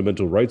your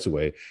fundamental rights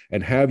away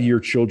and have your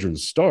children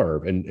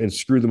starve and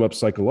screw them up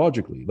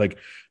psychologically. Like,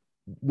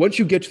 once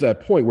you get to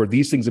that point where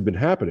these things have been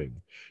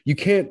happening, you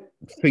can't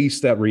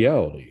face that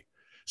reality.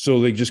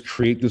 So they just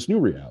create this new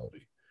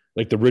reality.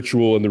 Like, the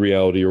ritual and the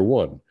reality are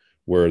one,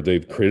 where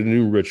they've created a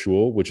new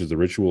ritual, which is the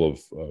ritual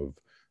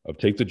of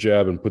take the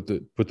jab and put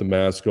the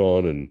mask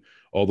on and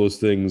all those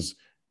things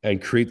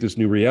and create this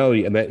new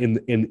reality. And that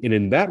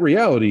in that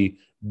reality,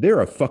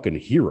 they're a fucking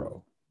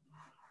hero,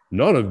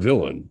 not a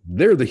villain.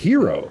 They're the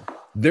hero.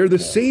 They're the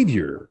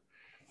savior.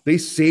 They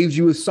saved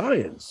you with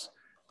science.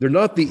 They're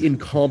not the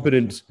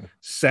incompetent,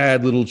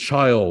 sad little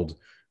child,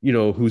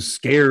 who's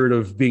scared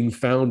of being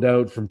found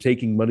out from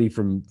taking money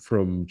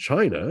from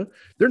China.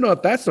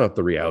 That's not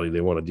the reality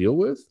they want to deal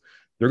with.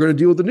 They're going to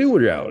deal with the new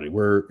reality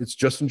where it's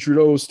Justin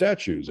Trudeau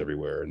statues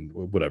everywhere and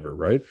whatever,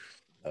 right?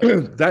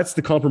 That's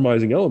the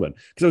compromising element.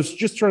 Because I was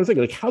just trying to think,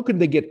 like, how can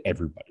they get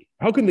everybody?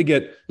 How can they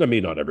get, I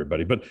mean, not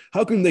everybody, but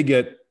how can they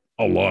get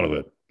a lot of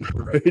it,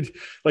 right?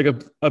 Like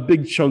a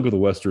big chunk of the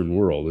Western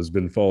world has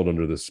been fallen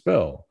under this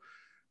spell.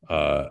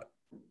 And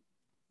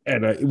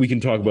we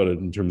can talk about it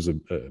in terms of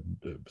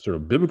sort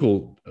of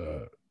biblical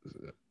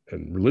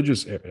and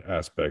religious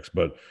aspects,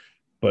 but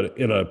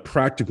in a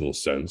practical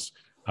sense,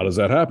 how does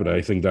that happen?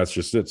 I think that's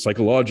just it.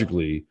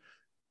 Psychologically,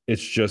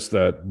 it's just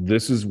that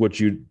this is what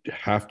you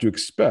have to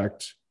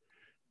expect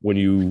when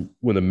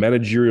the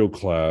managerial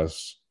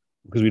class,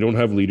 because we don't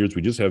have leaders,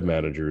 we just have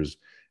managers,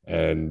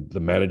 and the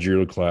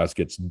managerial class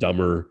gets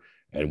dumber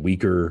and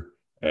weaker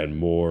and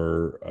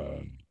more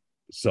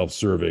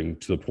self-serving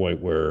to the point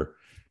where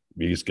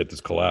you just get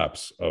this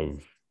collapse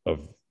of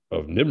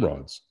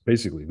Nimrods.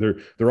 Basically,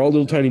 they're all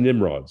little tiny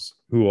Nimrods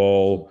who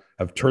all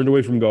have turned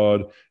away from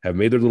God, have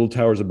made their little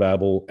towers of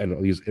Babel,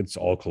 and it's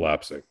all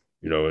collapsing.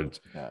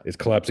 It's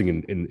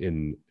collapsing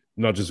in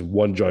not just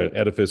one giant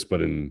edifice,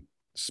 but in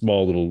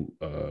small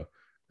little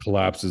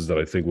collapses that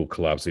I think will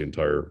collapse the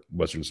entire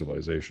Western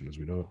civilization as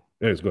we know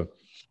it. Anyways, go ahead.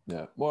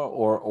 Yeah, well,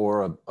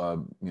 or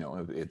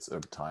it's a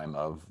time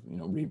of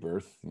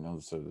rebirth,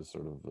 sort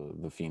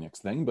of the Phoenix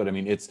thing. But I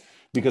mean, it's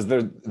because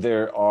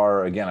there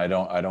are, again, I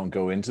don't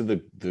go into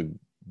the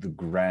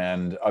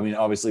grand. I mean,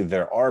 obviously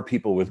there are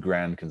people with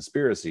grand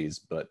conspiracies,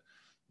 but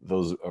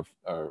those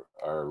are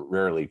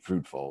rarely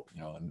fruitful,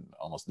 and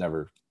almost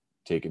never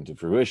taken to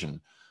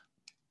fruition.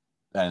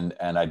 And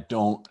I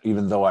don't,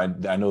 even though I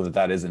know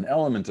that is an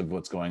element of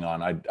what's going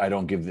on, I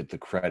don't give it the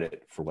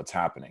credit for what's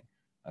happening.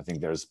 I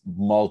think there's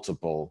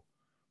multiple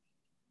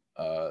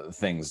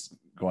things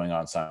going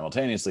on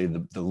simultaneously,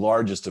 the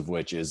largest of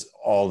which is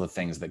all the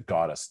things that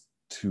got us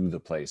to the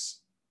place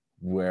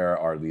where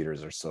our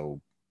leaders are so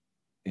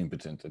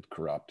impotent and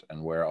corrupt,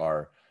 and where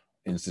our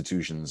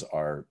institutions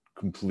are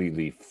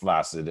completely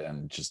flaccid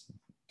and just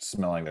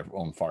smelling their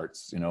own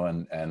farts,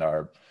 and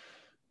our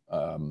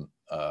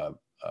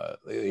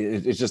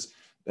it's just,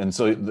 and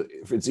so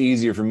it's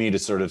easier for me to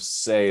sort of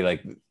say,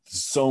 like,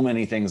 so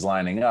many things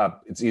lining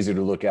up, it's easier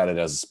to look at it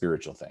as a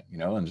spiritual thing,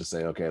 and just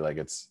say, okay, like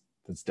it's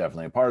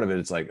definitely a part of it.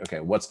 It's like, okay,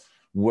 what's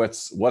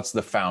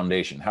the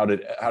foundation? How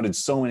did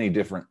so many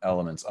different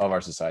elements of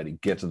our society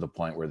get to the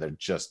point where they're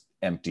just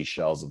empty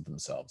shells of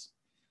themselves?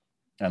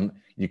 And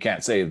you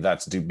can't say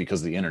that's due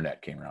because the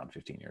internet came around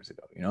 15 years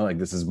ago, like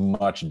this is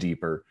much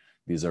deeper.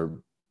 These are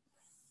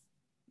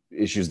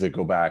issues that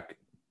go back,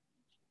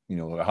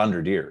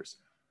 100 years,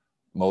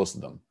 most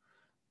of them.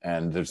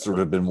 And there's sort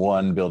of been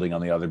one building on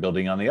the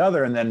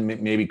other, and then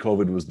maybe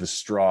COVID was the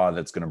straw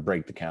that's going to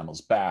break the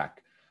camel's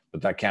back.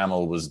 But that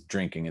camel was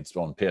drinking its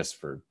own piss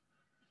for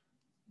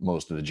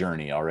most of the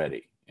journey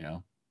already,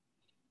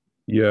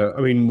 Yeah,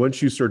 I mean,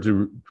 once you start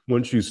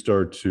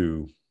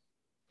to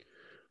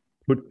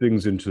put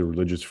things into the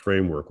religious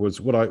framework,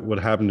 what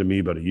happened to me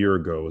about a year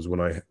ago is when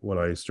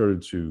I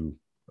started to,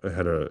 I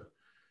had a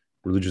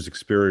religious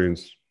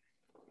experience,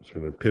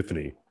 sort of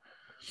epiphany,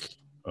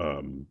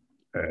 and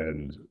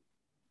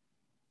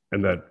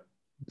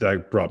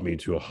that brought me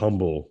to a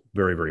humble,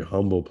 very, very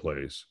humble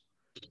place.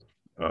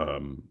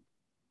 And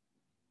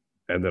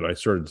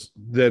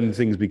then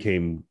things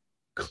became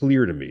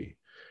clear to me.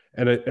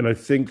 And I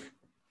think,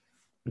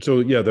 so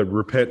yeah, the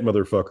repent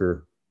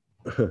motherfucker,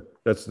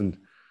 that's the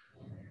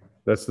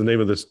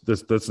name of this,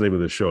 that's the name of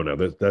this show now.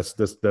 That's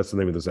the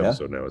name of this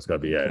episode now. It's gotta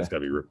be, it's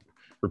gotta be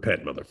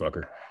repent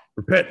motherfucker.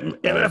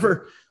 Repent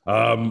MFer.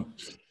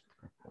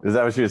 Is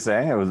that what she was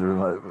saying?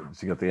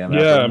 She got the MF.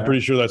 Yeah, I'm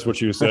pretty sure that's what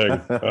she was saying.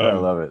 I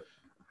love it.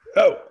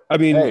 Oh, I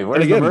mean, hey,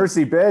 where's the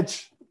mercy,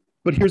 bitch?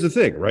 But here's the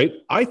thing, right?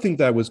 I think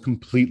that was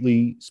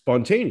completely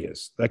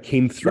spontaneous. That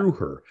came through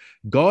her.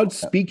 God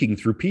speaking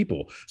through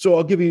people. So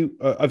I'll give you,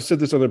 I've said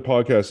this on the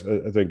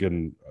podcast, I think,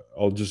 and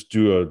I'll just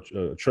do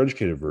a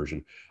truncated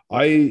version.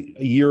 About a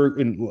year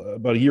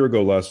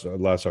ago, last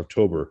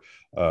October,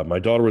 my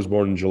daughter was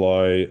born in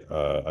July.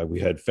 We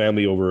had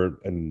family over,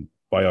 and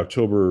by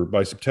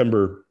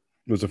September,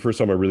 it was the first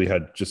time I really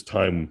had just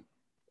time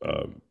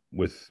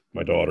with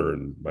my daughter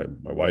and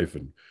my wife,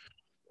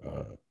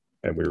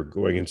 and we were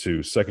going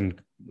into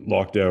second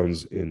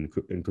lockdowns in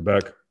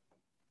Quebec.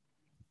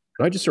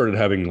 And I just started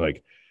having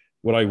like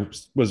what I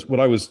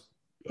was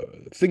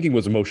thinking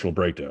was emotional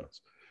breakdowns.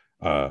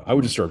 I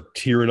would just start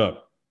tearing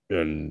up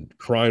and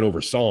crying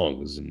over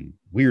songs and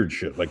weird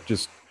shit, like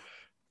just.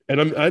 And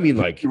I mean,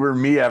 like, you were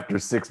me after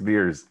 6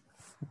 beers,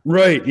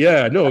 right?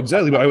 Yeah, no,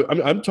 exactly.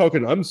 But I'm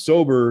talking. I'm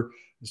sober.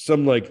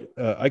 some like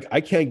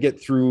I can't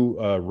get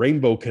through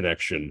Rainbow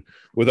Connection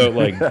without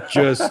like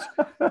just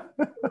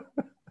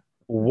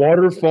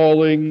water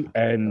falling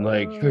and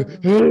like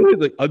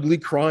ugly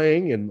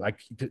crying and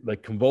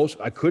like convulsion.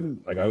 I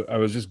couldn't like I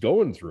was just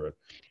going through it,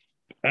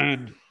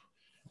 and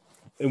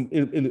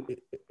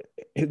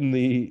in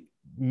the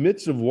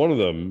midst of one of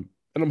them,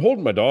 and I'm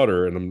holding my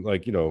daughter, and I'm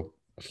like,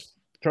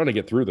 trying to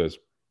get through this,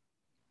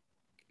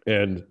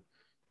 and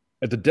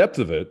at the depth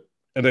of it,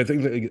 and I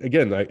think that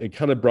again, it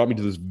kind of brought me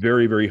to this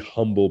very, very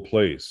humble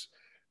place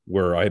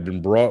where I had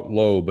been brought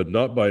low, but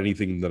not by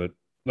anything that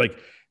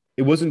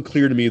it wasn't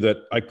clear to me that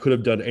I could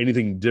have done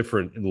anything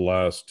different in the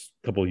last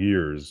couple of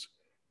years,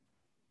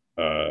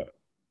 and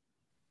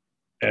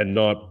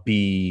not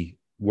be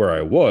where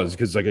I was,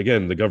 because like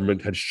again, the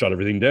government had shut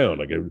everything down.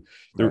 Like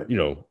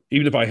right.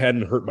 Even if I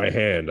hadn't hurt my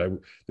hand,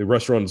 the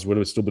restaurants would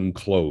have still been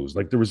closed.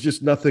 Like there was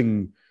just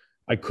nothing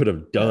I could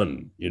have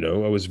done. I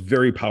was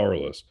very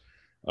powerless,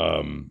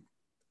 and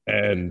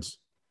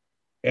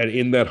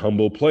in that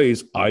humble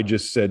place, I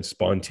just said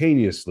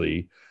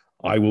spontaneously,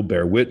 I will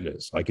bear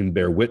witness. I can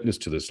bear witness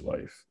to this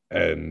life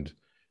and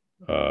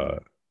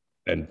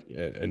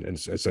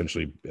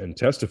essentially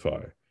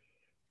testify.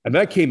 And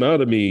that came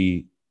out of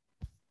me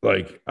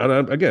like, and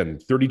I'm, again,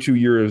 32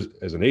 years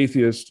as an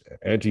atheist,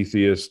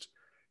 anti-theist.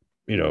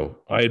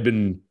 I had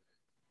been,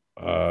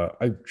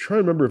 I'm trying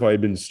to remember if I had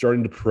been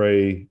starting to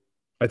pray.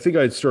 I think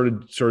I had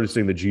started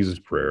saying the Jesus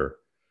prayer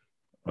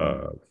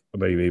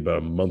maybe about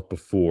a month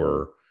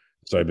before.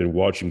 So I've been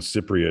watching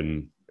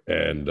Cyprian,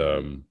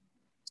 and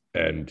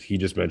he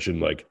just mentioned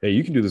like, hey,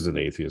 you can do this as an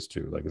atheist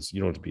too. Like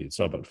you don't have to be, it's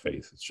not about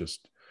faith. It's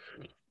just,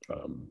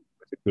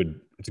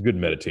 it's a good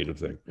meditative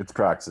thing. It's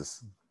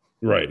praxis.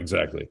 Right.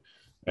 Exactly.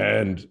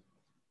 And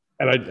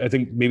I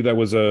think maybe that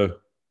was a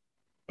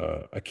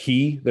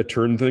key that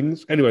turned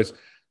things. Anyways,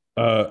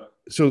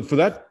 so for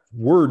that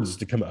words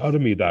to come out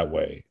of me that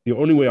way, the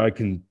only way I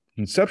can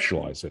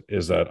conceptualize it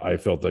is that I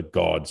felt that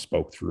God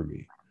spoke through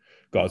me.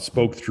 God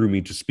spoke through me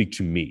to speak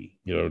to me,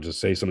 to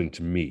say something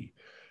to me.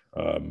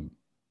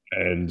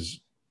 And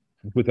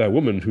with that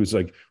woman who's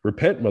like,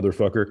 repent,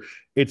 motherfucker.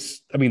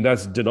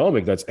 That's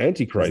demonic. That's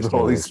Antichrist. It's the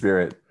Holy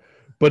Spirit.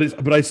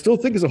 But I still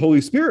think it's a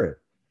Holy Spirit.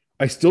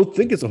 I still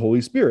think it's a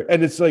Holy Spirit.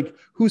 And it's like,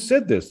 who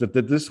said this? That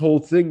this whole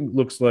thing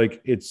looks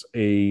like it's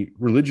a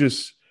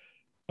religious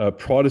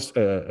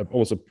Protestant,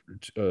 almost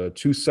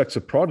two sects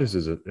of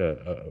Protestant,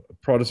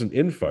 Protestant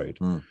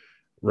infight,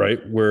 right?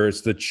 Where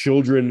it's the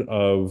children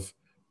of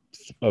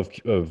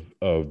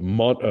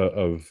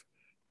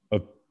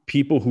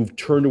people who've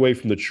turned away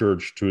from the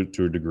church to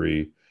a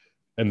degree,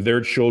 and their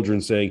children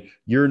saying,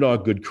 "You're not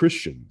good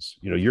Christians.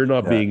 You're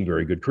not being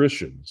very good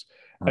Christians."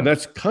 And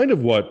that's kind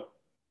of what,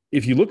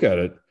 if you look at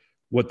it,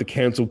 what the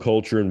cancel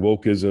culture and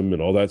wokeism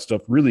and all that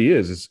stuff really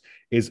is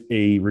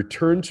a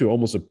return to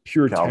almost a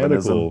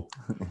puritanical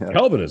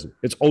Calvinism.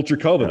 It's ultra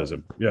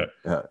Calvinism. Yeah.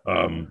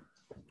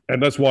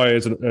 And that's why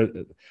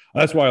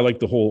that's why I like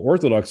the whole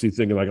orthodoxy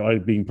thing, and like I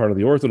like being part of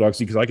the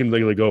orthodoxy, because I can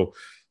literally go,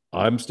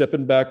 I'm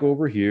stepping back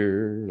over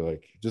here,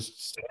 like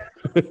just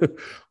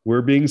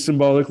we're being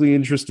symbolically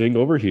interesting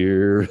over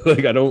here.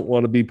 Like I don't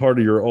want to be part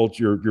of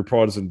your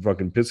Protestant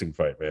fucking pissing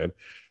fight, man.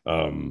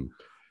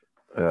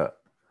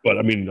 But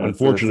I mean,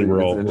 unfortunately,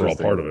 we're all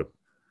part of it.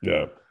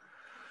 Yeah.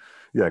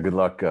 Yeah. Good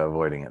luck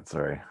avoiding it.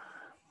 Sorry.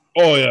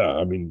 Oh yeah.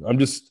 I mean,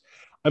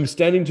 I'm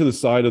standing to the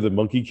side of the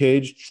monkey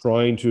cage,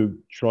 trying to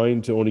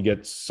only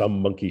get some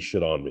monkey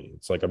shit on me.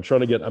 It's like I'm trying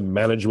to get a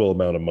manageable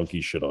amount of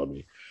monkey shit on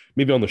me.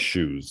 Maybe on the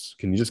shoes.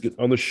 Can you just get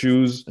on the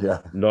shoes?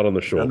 Yeah. Not on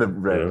the shoulder. On the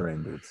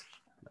rain boots.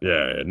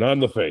 Yeah, not in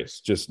the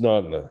face. Just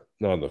not in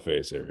the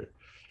face area.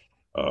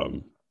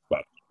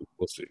 But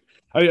we'll see.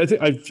 I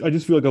think I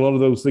just feel like a lot of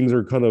those things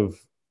are kind of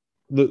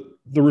the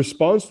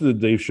response to the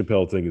Dave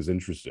Chappelle thing is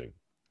interesting,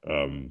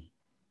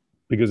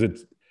 because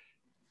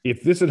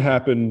if this had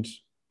happened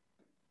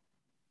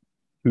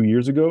 2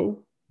 years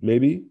ago,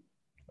 maybe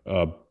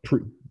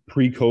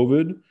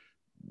pre-COVID,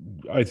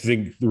 I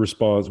think the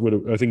response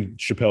I think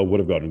Chappelle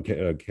would have gotten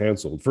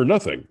canceled for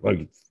nothing,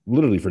 like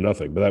literally for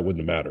nothing, but that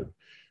wouldn't have mattered.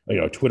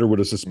 Twitter would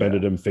have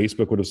suspended him,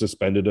 Facebook would have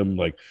suspended him.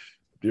 Like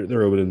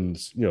there would have been,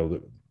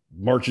 the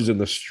marches in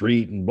the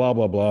street and blah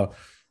blah blah.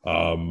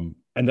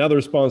 And now the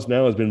response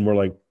now has been more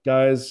like,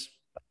 guys,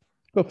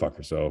 go fuck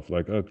yourself.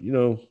 Like,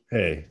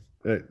 hey,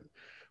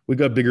 we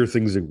got bigger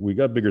things to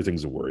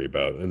worry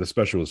about, and the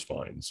special is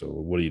fine. So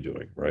what are you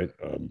doing, right?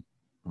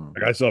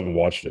 Like I still haven't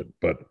watched it,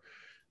 but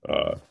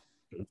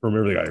from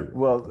everything from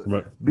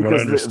what I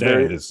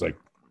understand, it's like,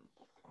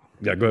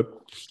 yeah, go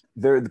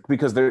ahead.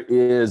 Because there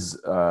is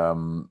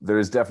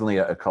definitely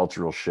a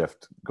cultural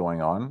shift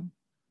going on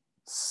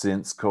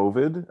since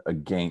COVID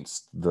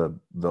against the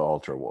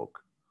ultra woke.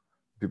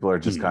 People are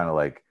just kind of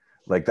like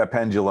that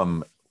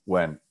pendulum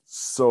went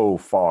so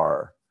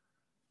far.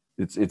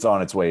 It's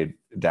on its way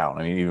down.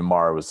 I mean, even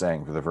Mara was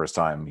saying for the first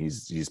time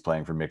he's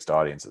playing for mixed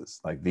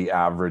audiences. Like the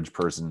average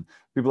person,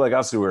 people like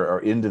us who are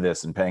into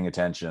this and paying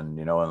attention,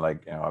 and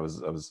like I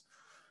was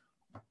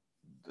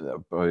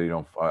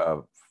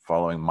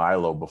following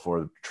Milo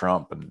before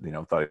Trump, and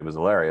thought it was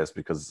hilarious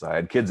because I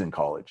had kids in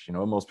college.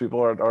 Most people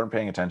aren't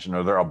paying attention,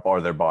 or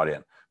they're bought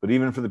in. But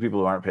even for the people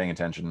who aren't paying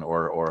attention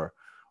or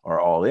are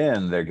all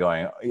in, they're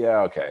going,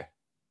 yeah, okay.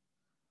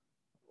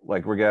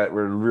 Like we're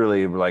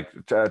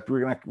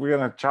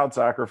gonna child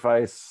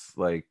sacrifice.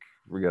 Like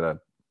we're gonna,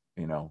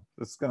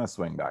 it's gonna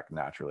swing back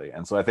naturally.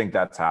 And so I think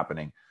that's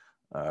happening.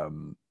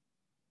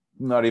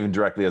 Not even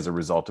directly as a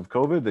result of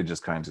COVID. They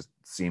just kind of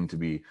seem to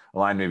be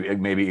aligned.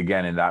 Maybe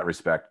again, in that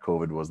respect,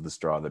 COVID was the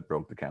straw that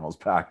broke the camel's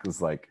back. It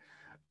was like,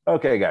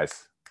 okay,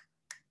 guys,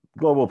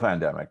 global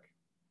pandemic.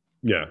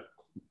 Yeah.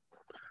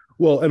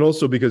 Well, and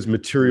also because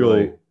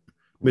material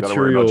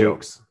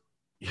jokes.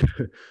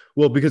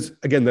 Well, because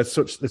again, that's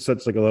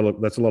like a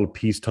lot of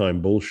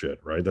peacetime bullshit,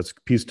 right? That's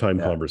peacetime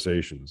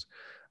conversations.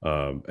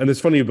 And it's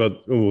funny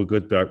about, we'll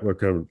get back, we'll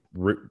kind of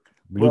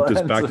loop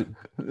this back to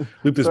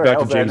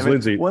James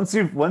Lindsay. Once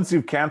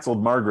you've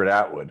canceled Margaret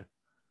Atwood,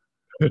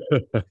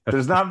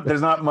 there's not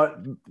much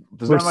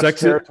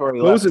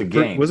territory left to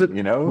gain.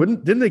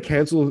 Didn't they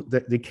cancel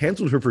that? They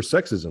canceled her for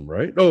sexism,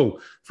 right? Oh,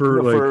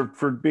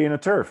 for being a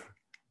TERF.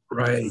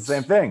 Right. It's the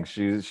same thing.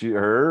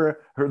 Her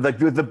like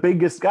the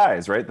biggest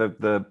guys, right?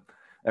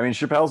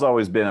 Chappelle's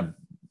always been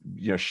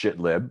a shit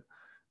lib.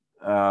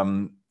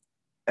 And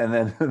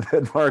then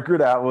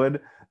Margaret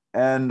Atwood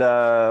and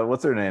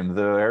what's her name?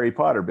 The Harry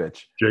Potter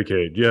bitch.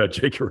 JK. Yeah,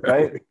 JK.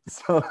 Right.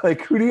 So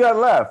like, who do you got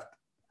left?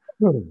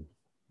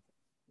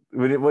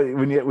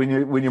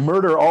 When you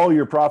murder all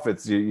your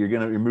prophets,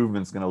 your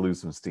movement's gonna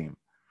lose some steam.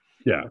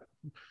 Yeah.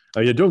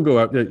 You don't go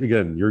out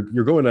again.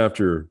 You're going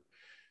after.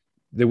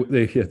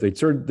 They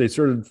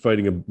started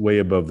fighting way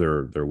above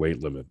their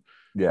weight limit.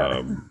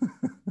 Yeah.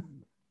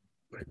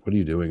 What are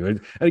you doing? And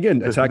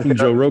again, attacking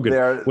Joe Rogan.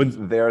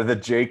 They are the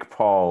Jake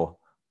Paul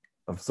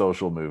of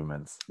social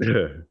movements.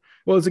 Yeah.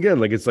 Well, it's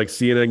like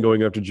CNN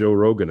going after Joe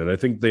Rogan, and I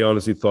think they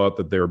honestly thought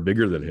that they were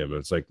bigger than him. And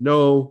it's like,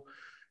 no,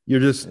 you're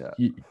just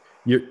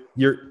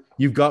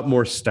you've got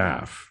more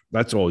staff.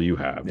 That's all you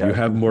have. Yeah. You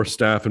have more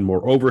staff and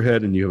more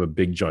overhead, and you have a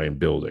big giant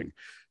building.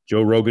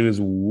 Joe Rogan is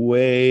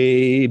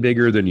way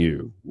bigger than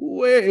you,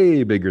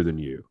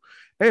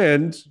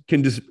 and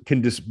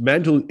can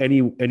dismantle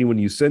anyone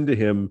you send to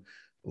him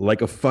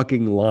like a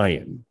fucking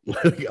lion,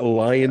 like a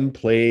lion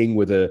playing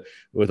with a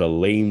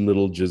lame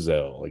little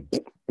Giselle. Like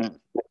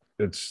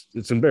it's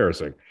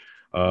embarrassing.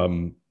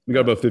 We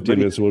got about 15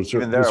 minutes. So I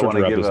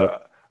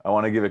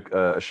want to give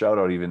a shout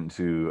out even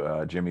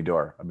to Jimmy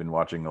Dore. I've been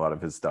watching a lot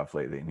of his stuff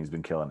lately, and he's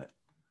been killing it.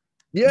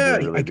 Yeah,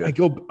 really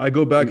I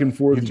go back and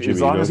forth.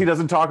 As long as he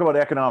doesn't talk about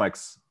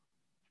economics,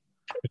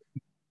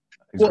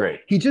 he's great.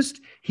 Here's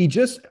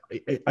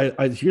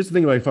the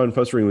thing I found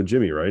frustrating with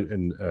Jimmy, right?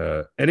 And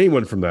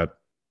anyone from that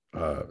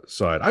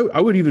side, I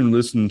would even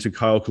listen to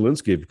Kyle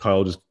Kulinski if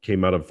Kyle just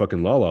came out of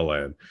fucking La La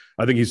Land.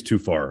 I think he's too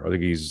far. I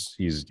think he's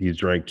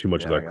drank too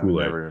much of that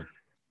Kool-Aid.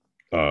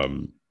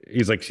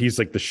 He's like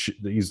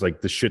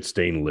the shit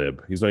stain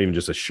lib. He's not even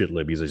just a shit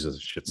lib. He's just a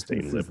shit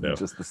stain lib now.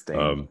 Just the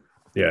stain.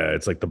 Yeah,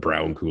 it's like the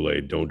brown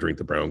Kool-Aid. Don't drink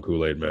the brown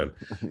Kool-Aid, man.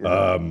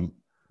 Yeah.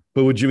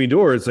 But with Jimmy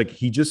Dore, it's like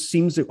he just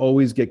seems to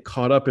always get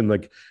caught up in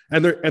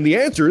and the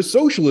answer is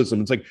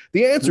socialism. It's like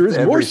the answer is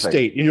more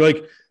state, and you're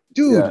like,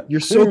 dude, you're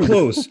so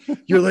close.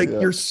 You're like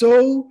you're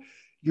so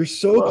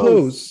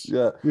close.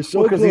 Yeah, you're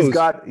so close.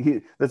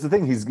 That's the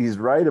thing. He's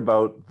right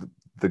about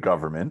the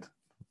government.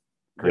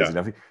 Crazy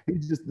enough.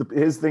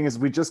 His thing is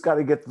we just got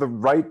to get the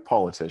right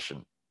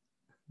politician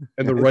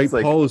and the right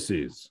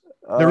policies.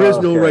 There is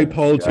no right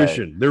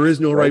politician. Right. There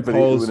is no right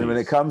policy. When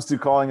it comes to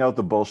calling out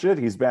the bullshit,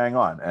 he's bang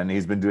on, and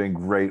he's been doing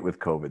great with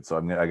COVID. So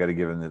I got to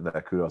give him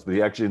that kudos. But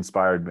he actually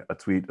inspired a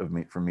tweet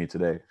from me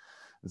today.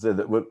 It said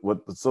that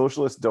what the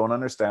socialists don't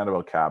understand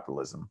about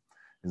capitalism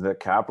is that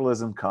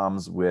capitalism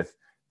comes with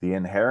the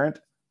inherent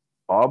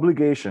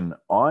obligation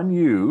on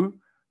you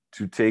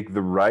to take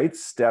the right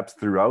steps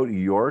throughout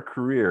your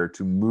career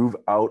to move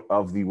out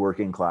of the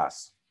working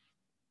class.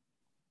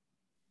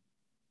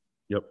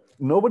 Yep.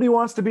 Nobody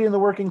wants to be in the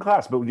working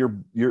class, but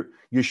you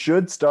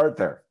should start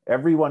there.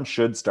 Everyone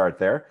should start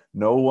there.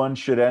 No one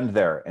should end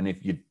there. And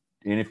if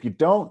you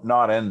don't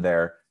not end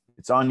there,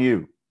 it's on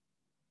you.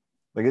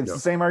 Like it's the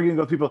same argument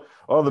with people.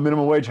 Oh, the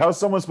minimum wage. How's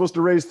someone supposed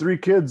to raise 3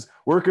 kids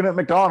working at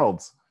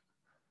McDonald's?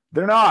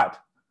 They're not.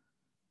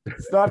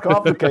 It's not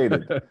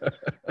complicated.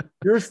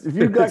 If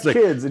you've got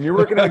kids and you're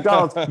working at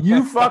McDonald's,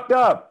 you fucked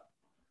up.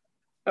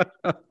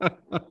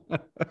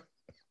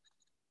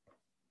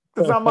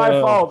 It's not my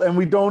fault, and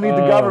we don't need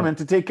the government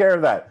to take care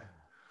of that.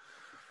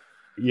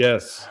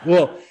 Yes.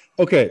 Well,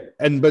 okay.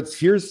 But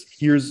here's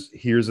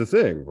the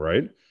thing,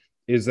 right?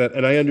 Is that,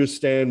 and I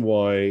understand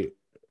why.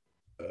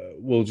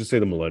 We'll just say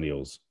the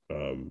millennials,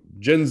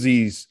 Gen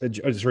Xers.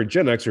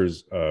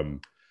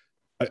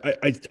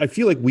 I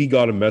feel like we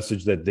got a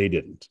message that they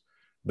didn't.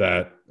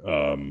 That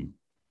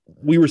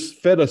we were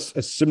fed a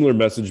similar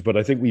message, but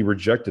I think we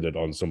rejected it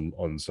on some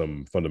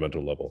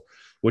fundamental level,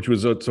 which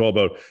was it's all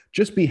about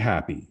just be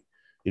happy.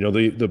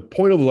 The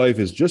point of life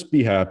is just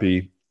be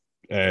happy,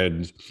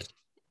 and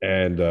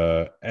and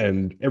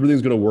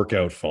everything's going to work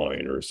out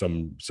fine, or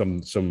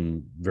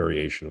some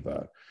variation of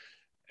that.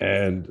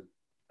 And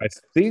I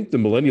think the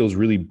millennials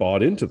really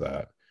bought into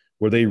that,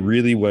 where they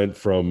really went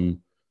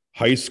from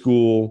high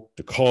school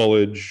to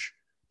college.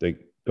 They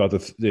got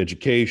the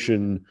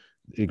education.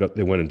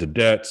 They went into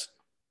debt.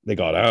 They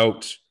got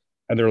out,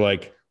 and they're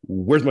like,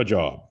 "Where's my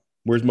job?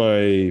 Where's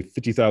my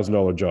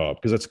 $50,000 job?"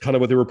 Because that's kind of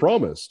what they were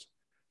promised.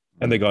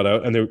 And they got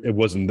out, and it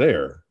wasn't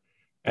there.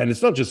 And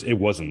it's not just it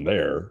wasn't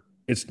there;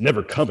 it's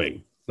never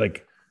coming.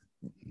 Like,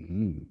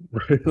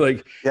 right?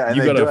 Like Yeah, and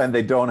you they do, gotta and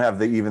they don't have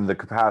the even the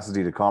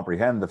capacity to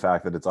comprehend the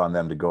fact that it's on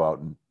them to go out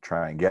and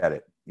try and get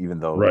it. Even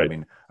though, I right.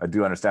 mean, I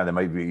do understand it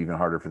might be even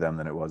harder for them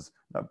than it was.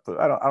 But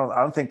I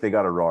don't think they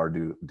got a rawer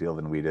deal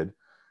than we did.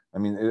 I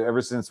mean,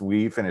 ever since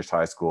we finished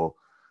high school,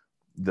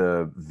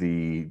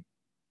 the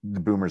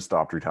boomers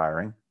stopped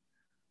retiring.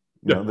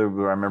 You Yeah, know,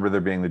 I remember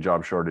there being the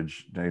job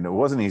shortage. You know, it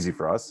wasn't easy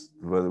for us,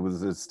 but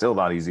it's still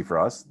not easy for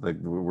us. Like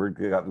we're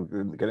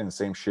getting the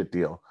same shit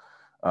deal.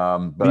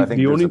 But I think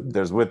the only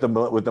there's with the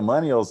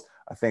millennials,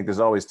 I think there's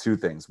always two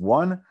things.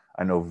 One,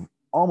 I know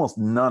almost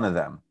none of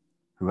them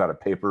who had a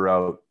paper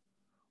route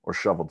or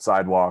shoveled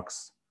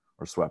sidewalks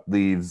or swept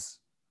leaves.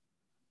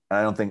 And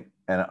I don't think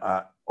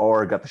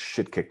or got the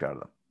shit kicked out of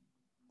them.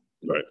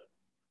 right.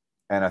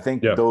 And I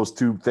think Yeah, those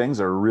two things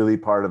are really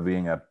part of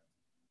being a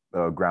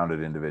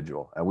grounded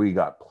individual, and we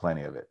got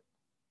plenty of it.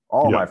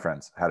 All of yeah, my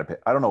friends had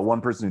I don't know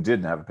one person who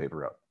didn't have a paper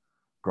route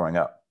growing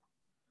up,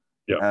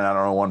 yeah, and I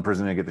don't know one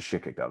person who didn't get the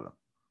shit kicked out of them.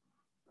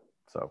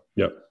 So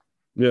yeah,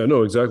 yeah.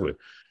 No, exactly.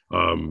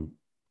 Um,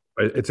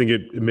 I think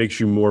it makes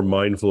you more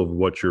mindful of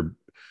what you're.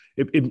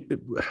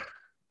 It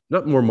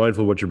not more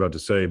mindful of what you're about to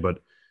say, but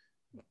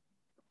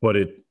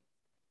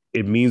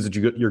it means that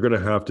you're going to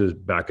have to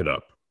back it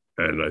up.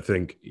 And I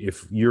think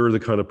if you're the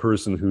kind of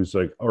person who's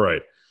like, all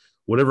right,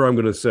 whatever I'm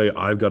going to say,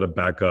 I've got to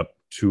back up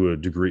to a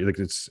degree. Like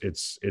it's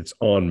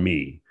on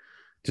me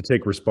to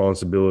take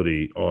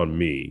responsibility on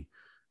me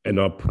and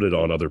not put it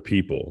on other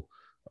people.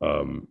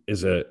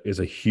 Is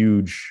a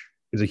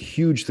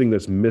huge thing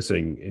that's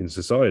missing in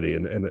society.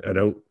 And I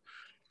don't.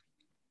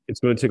 It's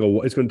going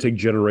to take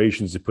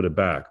generations to put it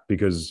back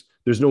because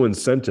there's no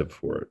incentive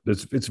for it.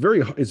 It's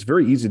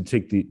very easy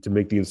to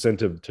make the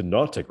incentive to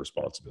not take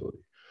responsibility.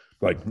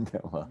 Like,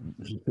 well,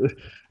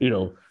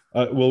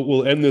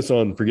 we'll end this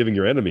on forgiving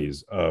your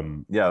enemies.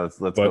 yeah, let's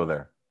go But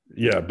there.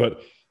 yeah, but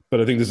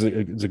I think it's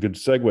a good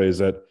segue. Is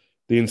that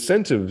the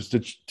incentives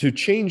to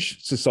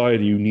change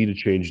society? You need to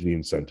change the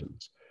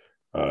incentives,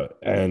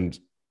 and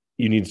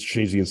you need to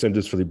change the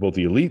incentives for both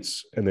the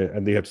elites and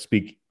they have to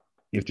speak.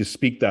 You have to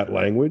speak that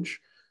language,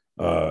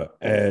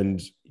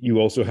 and you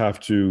also have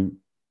to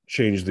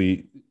change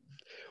the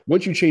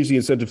once you change the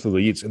incentive for the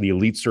elites and the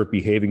elites start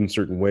behaving in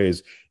certain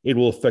ways, it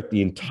will affect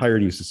the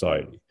entirety of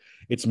society.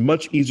 It's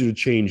much easier to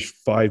change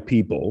 5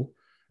 people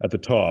at the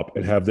top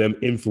and have them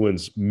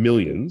influence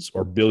millions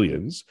or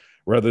billions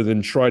rather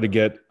than try to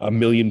get 1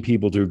 million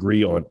people to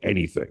agree on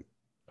anything.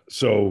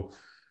 So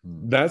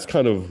that's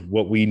kind of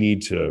what we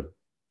need to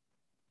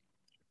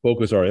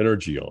focus our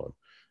energy on,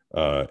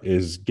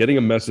 is getting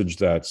a message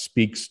that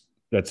speaks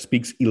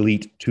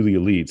elite to the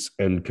elites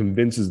and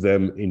convinces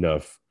them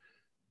enough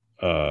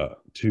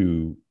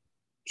to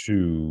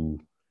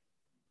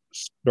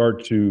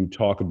start to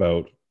talk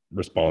about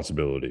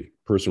responsibility,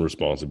 personal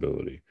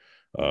responsibility,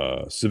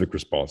 civic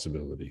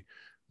responsibility.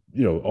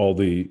 All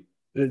the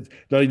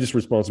not just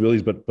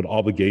responsibilities, but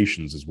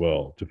obligations as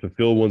well. To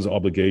fulfill one's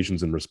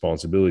obligations and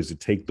responsibilities, to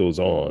take those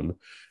on,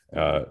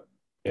 uh,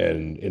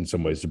 and in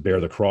some ways to bear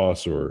the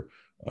cross, or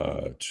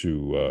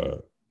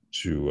to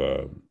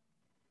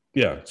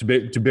yeah,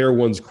 to bear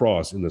one's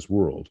cross in this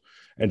world,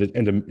 and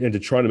to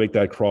try to make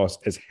that cross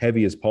as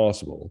heavy as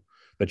possible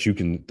that you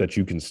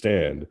can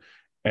stand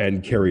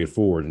and carry it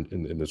forward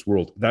in this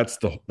world. That's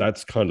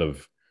kind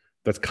of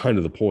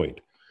the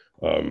point.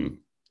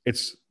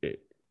 It's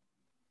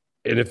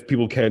And if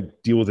people can't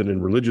deal with it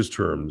in religious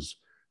terms,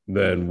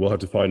 then we'll have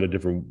to find a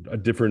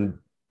different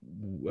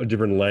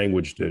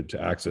language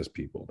to access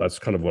people. That's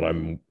kind of what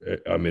I'm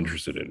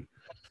interested in.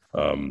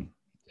 Um,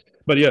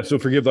 but yeah, so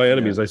forgive thy Yeah,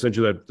 enemies. I sent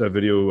you that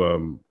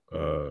video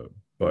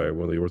by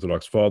one of the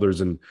Orthodox fathers,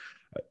 and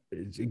I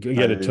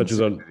again, it didn't touches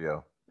see the on.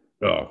 video.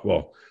 Oh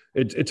well,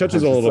 it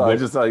touches on a little I bit.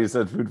 just saw you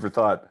said food for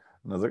thought,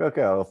 and I was like,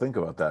 okay, I'll think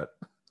about that.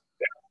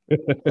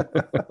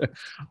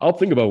 I'll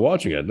think about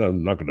watching it. No,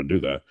 I'm not going to do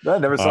that. No, I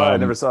never saw. I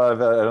never Um, saw.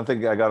 I don't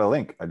think I got a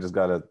link. I just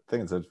got a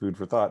thing that said "food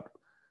for thought."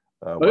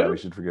 oh Why yeah. we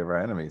should forgive our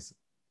enemies.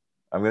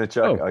 I'm gonna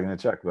check. Oh I'm gonna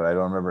check, but I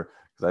don't remember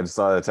because I just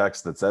saw a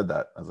text that said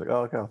that. I was like,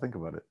 oh, okay, I'll think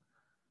about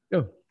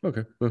yeah.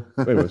 Okay. Well,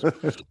 anyways,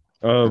 it.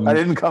 I um,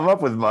 didn't come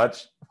up with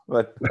much,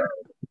 but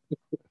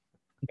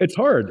it's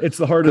hard. It's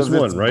the hardest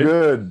because it's one, right?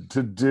 good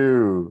to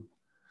do.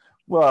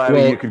 Well, I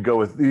mean, Well, you could go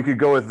with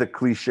the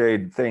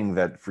cliched thing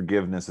that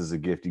forgiveness is a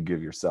gift you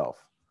give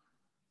yourself.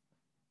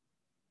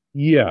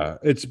 yeah,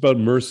 it's about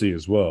mercy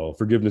as well.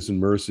 Forgiveness and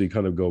mercy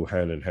kind of go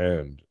hand in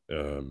hand.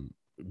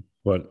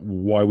 but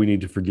why we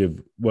need to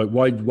forgive,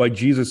 why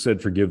Jesus said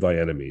forgive thy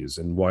enemies,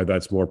 and why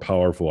that's more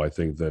powerful, I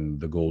think, than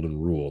the golden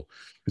rule.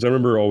 Because I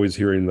remember always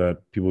hearing that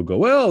people go,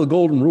 well, the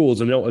golden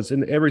rules, and it's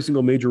in every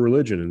single major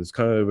religion, and it's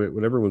kind of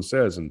what everyone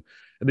says, and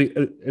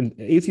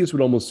atheists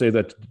would almost say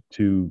that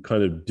to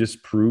kind of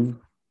disprove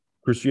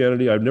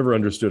Christianity. I've never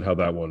understood how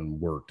that one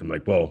worked. I'm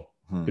like, well,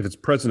 if it's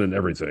present in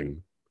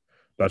everything,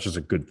 that's just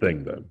a good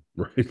thing then,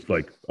 right?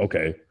 Like,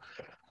 okay,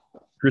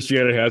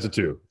 Christianity has it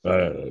too.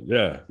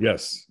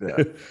 Yes.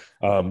 Yeah.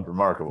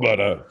 Remarkable.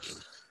 But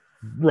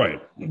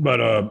right.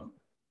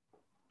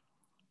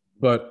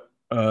 But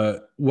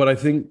what I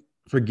think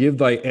forgive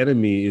thy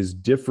enemy is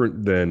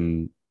different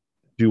than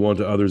do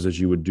unto others as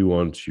you would do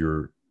unto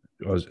your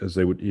as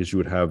you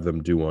would have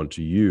them do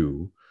unto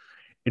you.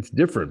 It's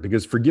different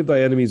because forgive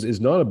thy enemies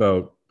is not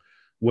about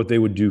what they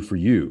would do for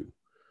you.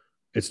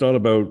 It's not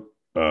about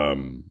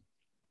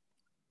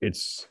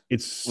it's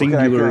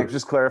singular. Well, can I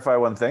just clarify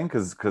one thing?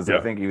 Because Yeah.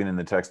 I think even in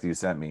the text you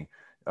sent me,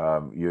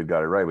 you had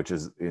got it right, which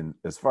is, in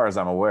as far as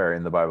I'm aware,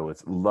 in the Bible,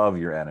 it's love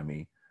your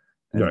enemy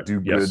and Right. do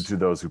good to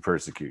those who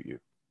persecute you.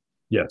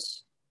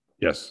 Yes.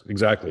 Yes,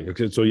 exactly.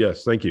 Okay, so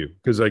yes, thank you.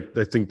 Because I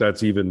think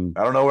that's even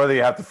I don't know whether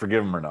you have to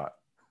forgive them or not.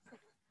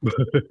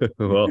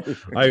 well,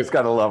 I just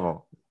gotta love them.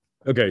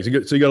 Okay, so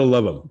you gotta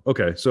love them.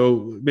 Okay,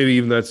 so maybe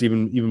even that's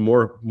even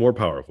more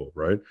powerful,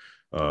 right?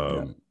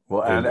 Yeah.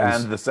 Well,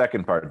 and the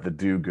second part, the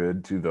do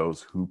good to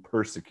those who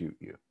persecute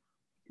you.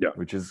 Yeah,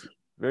 which is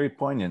very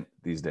poignant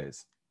these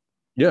days.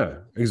 Yeah,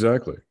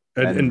 exactly,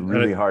 and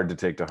really hard to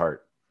take to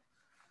heart.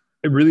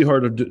 Really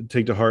hard to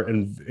take to heart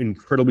and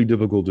incredibly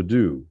difficult to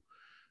do,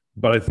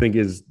 but I think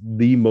is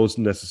the most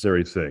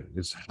necessary thing.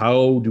 Is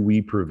how do we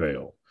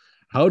prevail?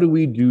 How do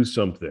we do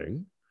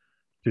something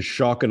to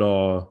shock and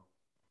awe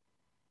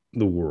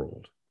the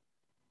world?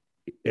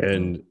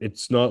 And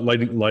it's not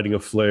lighting a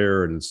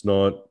flare, and it's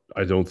not,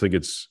 I don't think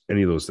it's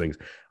any of those things.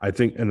 I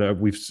think, and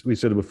we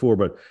said it before,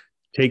 but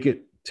take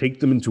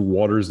them into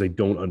waters they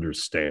don't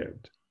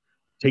understand.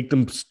 Take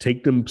them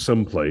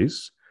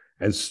someplace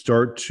and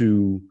start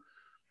to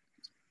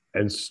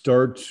act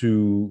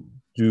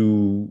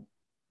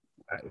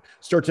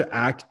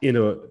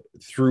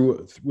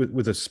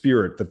with a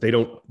spirit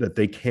that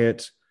they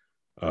can't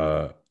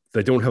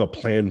they don't have a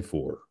plan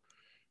for.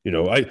 You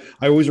know, I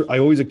always think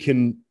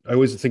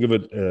of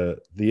it.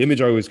 The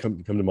image I always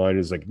come to mind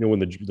is like, you know, when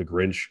the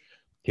Grinch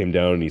came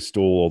down and he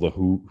stole all the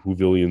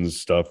Whovillians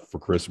stuff for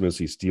Christmas.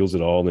 He steals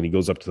it all, and then he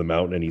goes up to the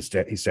mountain and he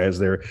stands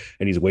there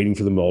and he's waiting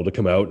for them all to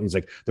come out. And he's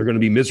like, they're going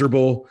to be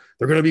miserable.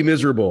 They're going to be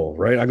miserable,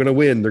 right? I'm going to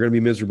win. They're going to be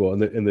miserable.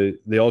 And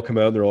they all come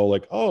out and they're all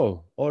like,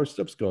 oh, all our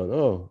stuff's gone.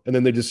 Oh, and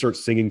then they just start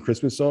singing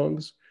Christmas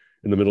songs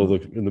in the middle of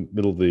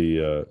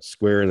the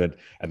square, and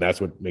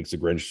that's what makes the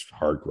Grinch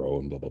heart grow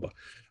and blah blah blah.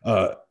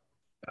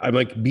 I'm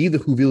like, be the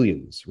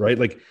Whovillians, right?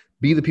 Like,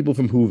 be the people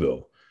from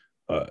Whoville.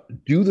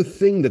 Do the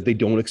thing that they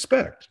don't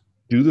expect.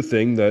 Do the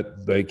thing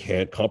that they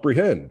can't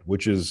comprehend,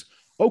 which is,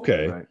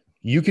 okay, right.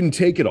 You can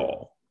take it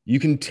all. You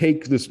can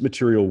take this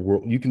material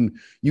world. You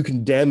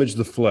can damage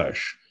the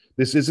flesh.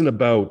 This isn't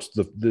about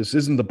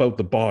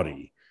the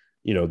body.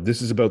 You know,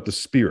 this is about the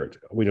spirit.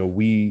 You know,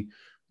 we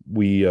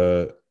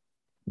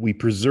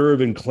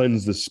preserve and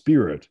cleanse the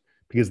spirit,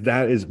 because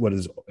that is what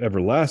is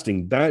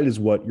everlasting. That is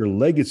what your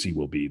legacy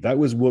will be. That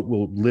was what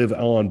will live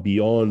on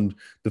beyond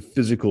the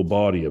physical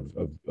body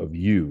of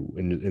you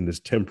in this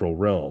temporal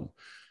realm.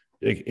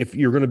 If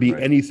you're going to be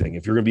anything,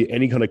 if you're going to be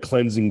any kind of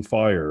cleansing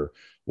fire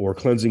or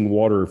cleansing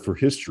water for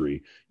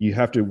history, you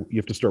have to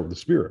start with the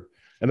spirit,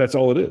 and that's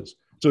all it is.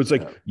 So it's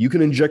like, you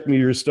can inject me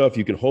your stuff,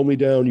 you can hold me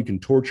down, you can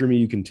torture me,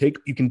 you can take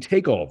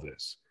all of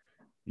this.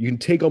 You can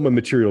take all my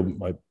material,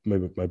 my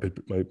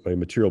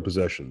material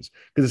possessions,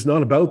 because it's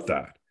not about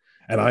that.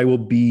 And I will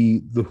be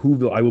the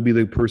Whoville. I will be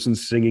the person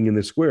singing in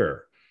the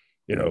square,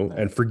 you know,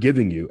 and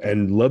forgiving you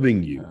and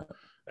loving you,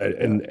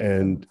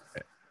 and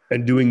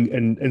doing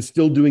and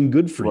still doing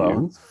good for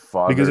you.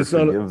 Father, because it's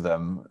forgive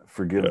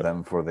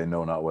them, for they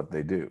know not what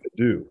they do.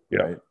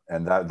 Right?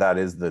 And that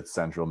is the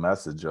central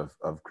message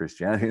of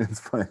Christianity. And it's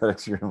funny, that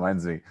actually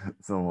reminds me.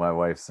 My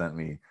wife sent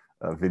me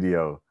a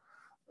video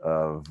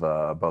of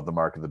about the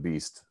mark of the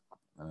beast.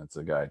 And it's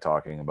a guy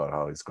talking about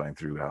how he's going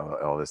through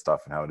all this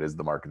stuff and how it is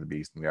the mark of the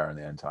beast and we are in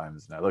the end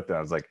times. And I looked at it,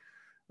 I was like,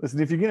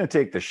 listen, if you're going to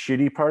take the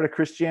shitty part of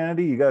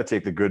Christianity, you got to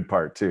take the good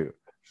part too.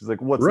 She's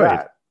like, what's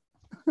that?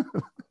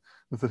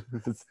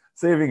 It's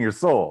saving your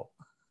soul.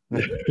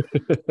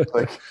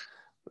 Like,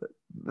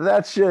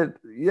 that shit.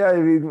 Yeah. I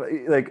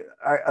mean, like,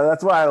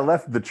 that's why I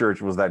left the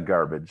church, was that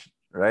garbage.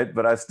 Right.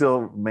 But I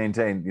still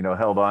maintained, you know,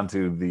 held on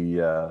to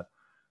the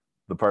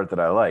part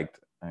that I liked.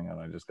 Hang on,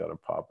 I just got to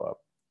pop up.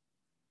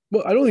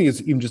 Well, I don't think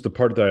it's even just the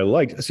part that I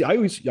liked. See, I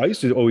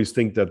used to always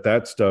think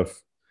that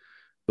stuff,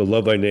 the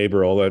love thy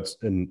neighbor, all that's,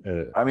 and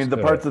I mean, the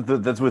part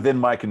that's within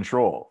my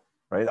control,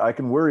 right? I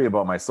can worry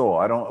about my soul.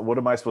 What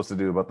am I supposed to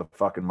do about the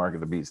fucking mark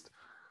of the beast?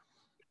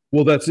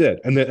 Well, that's it.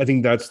 And I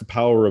think that's the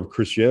power of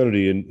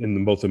Christianity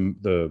in both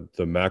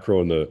the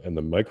macro and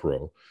the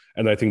micro.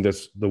 And I think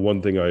that's the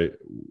one thing that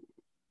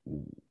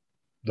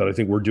I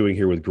think we're doing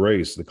here with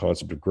grace. The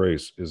concept of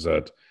grace is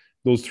that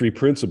those three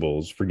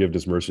principles,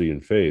 forgiveness, mercy,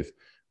 and faith,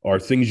 are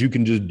things you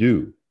can just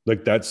do.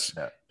 Like that's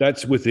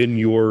within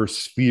your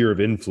sphere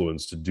of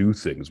influence to do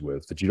things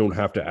with, that you don't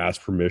have to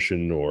ask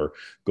permission or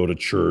go to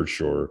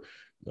church or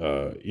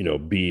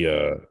be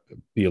a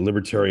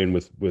libertarian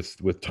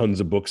with tons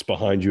of books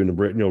behind you in the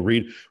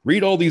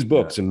read all these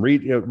books and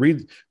read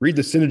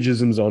the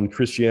synergisms on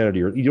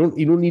Christianity, or you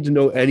don't need to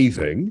know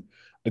anything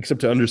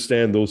except to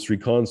understand those three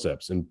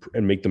concepts and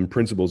make them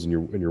principles in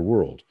your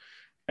world,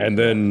 and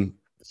then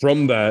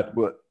from that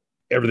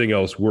everything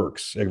else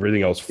works,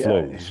 everything else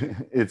flows.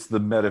 It's the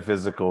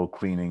metaphysical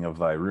cleaning of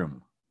thy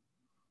room.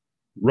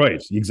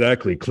 Right,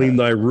 exactly. Clean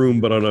thy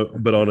room, but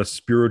on a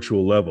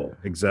spiritual level.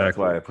 Exactly. That's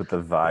why I put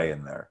the thy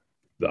in there.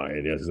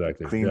 Thine, yes,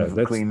 exactly. Clean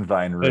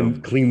thine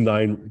room. Clean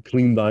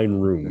thine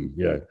room.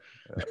 Yeah.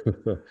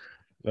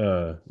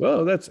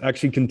 Well, that's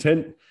actually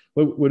content.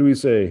 What do we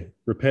say?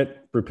 Repent,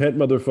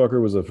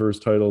 motherfucker was the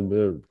first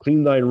title.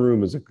 Clean thine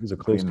room is a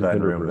close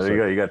contender. There you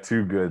go. You got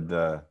two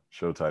good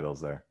show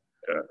titles there.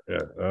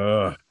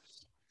 Yeah.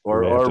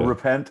 Or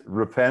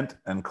repent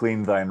and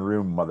clean thine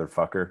room,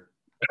 motherfucker.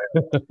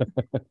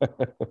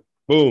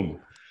 Boom.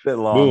 Bit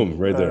long. Boom,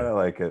 right there. I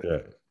like it.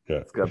 Yeah.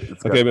 It's got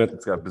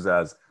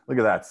pizzazz. Look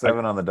at that.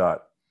 7 on the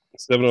dot.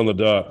 7 on the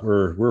dot.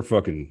 We're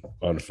fucking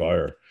on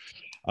fire.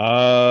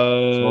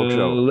 Smoke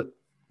show.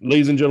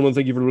 Ladies and gentlemen,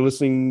 thank you for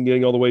listening,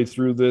 getting all the way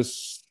through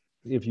this.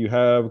 If you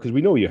have, because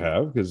we know you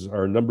have, because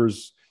our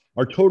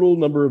total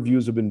number of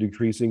views have been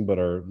decreasing, but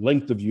our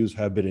length of views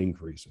have been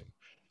increasing.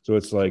 So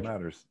it's like,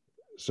 matters.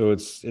 So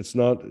it's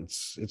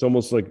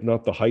almost like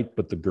not the height,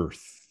 but the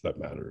girth that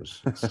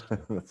matters.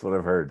 That's what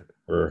I've heard.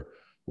 We're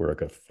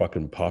like a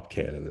fucking pop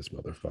can in this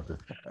motherfucker.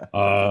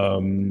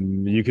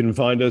 You can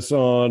find us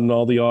on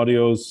all the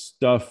audio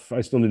stuff.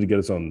 I still need to get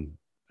us on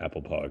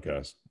Apple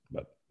Podcast,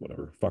 but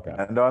whatever. Fuck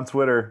Apple. And on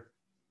Twitter.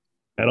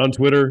 At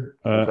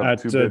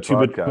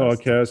 2-Bit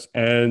Podcast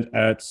and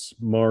at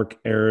Mark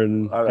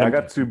Aaron. I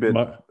got 2-Bit.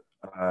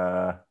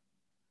 I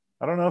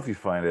don't know if you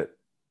find it.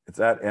 It's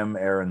at M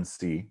Aaron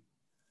C.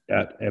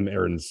 At M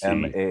Aaron C.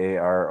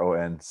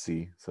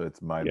 MAARONC. So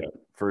it's my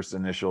first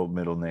initial,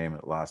 middle name,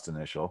 last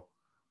initial.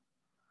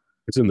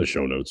 It's in the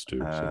show notes too.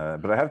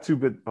 But I have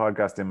 2-Bit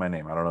Podcast in my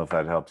name. I don't know if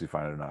that helps you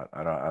find it or not.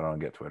 I don't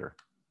get Twitter.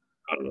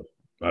 I don't know.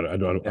 I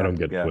don't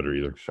get Twitter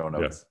either. Show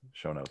notes. Yeah.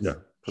 Show notes. Yeah.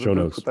 Show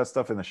notes. Put that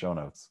stuff in the show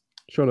notes.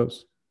 Show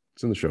notes.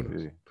 It's in the show notes.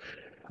 Easy.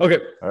 Okay.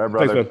 All right,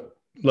 brother. Thanks, man.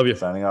 Love you.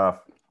 Signing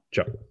off.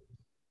 Ciao.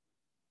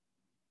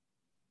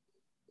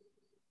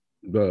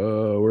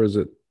 Where is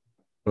it?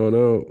 Oh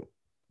no.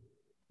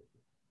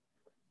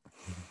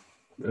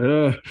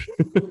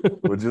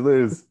 What'd you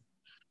lose?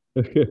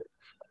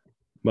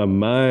 My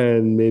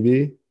mind,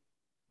 maybe.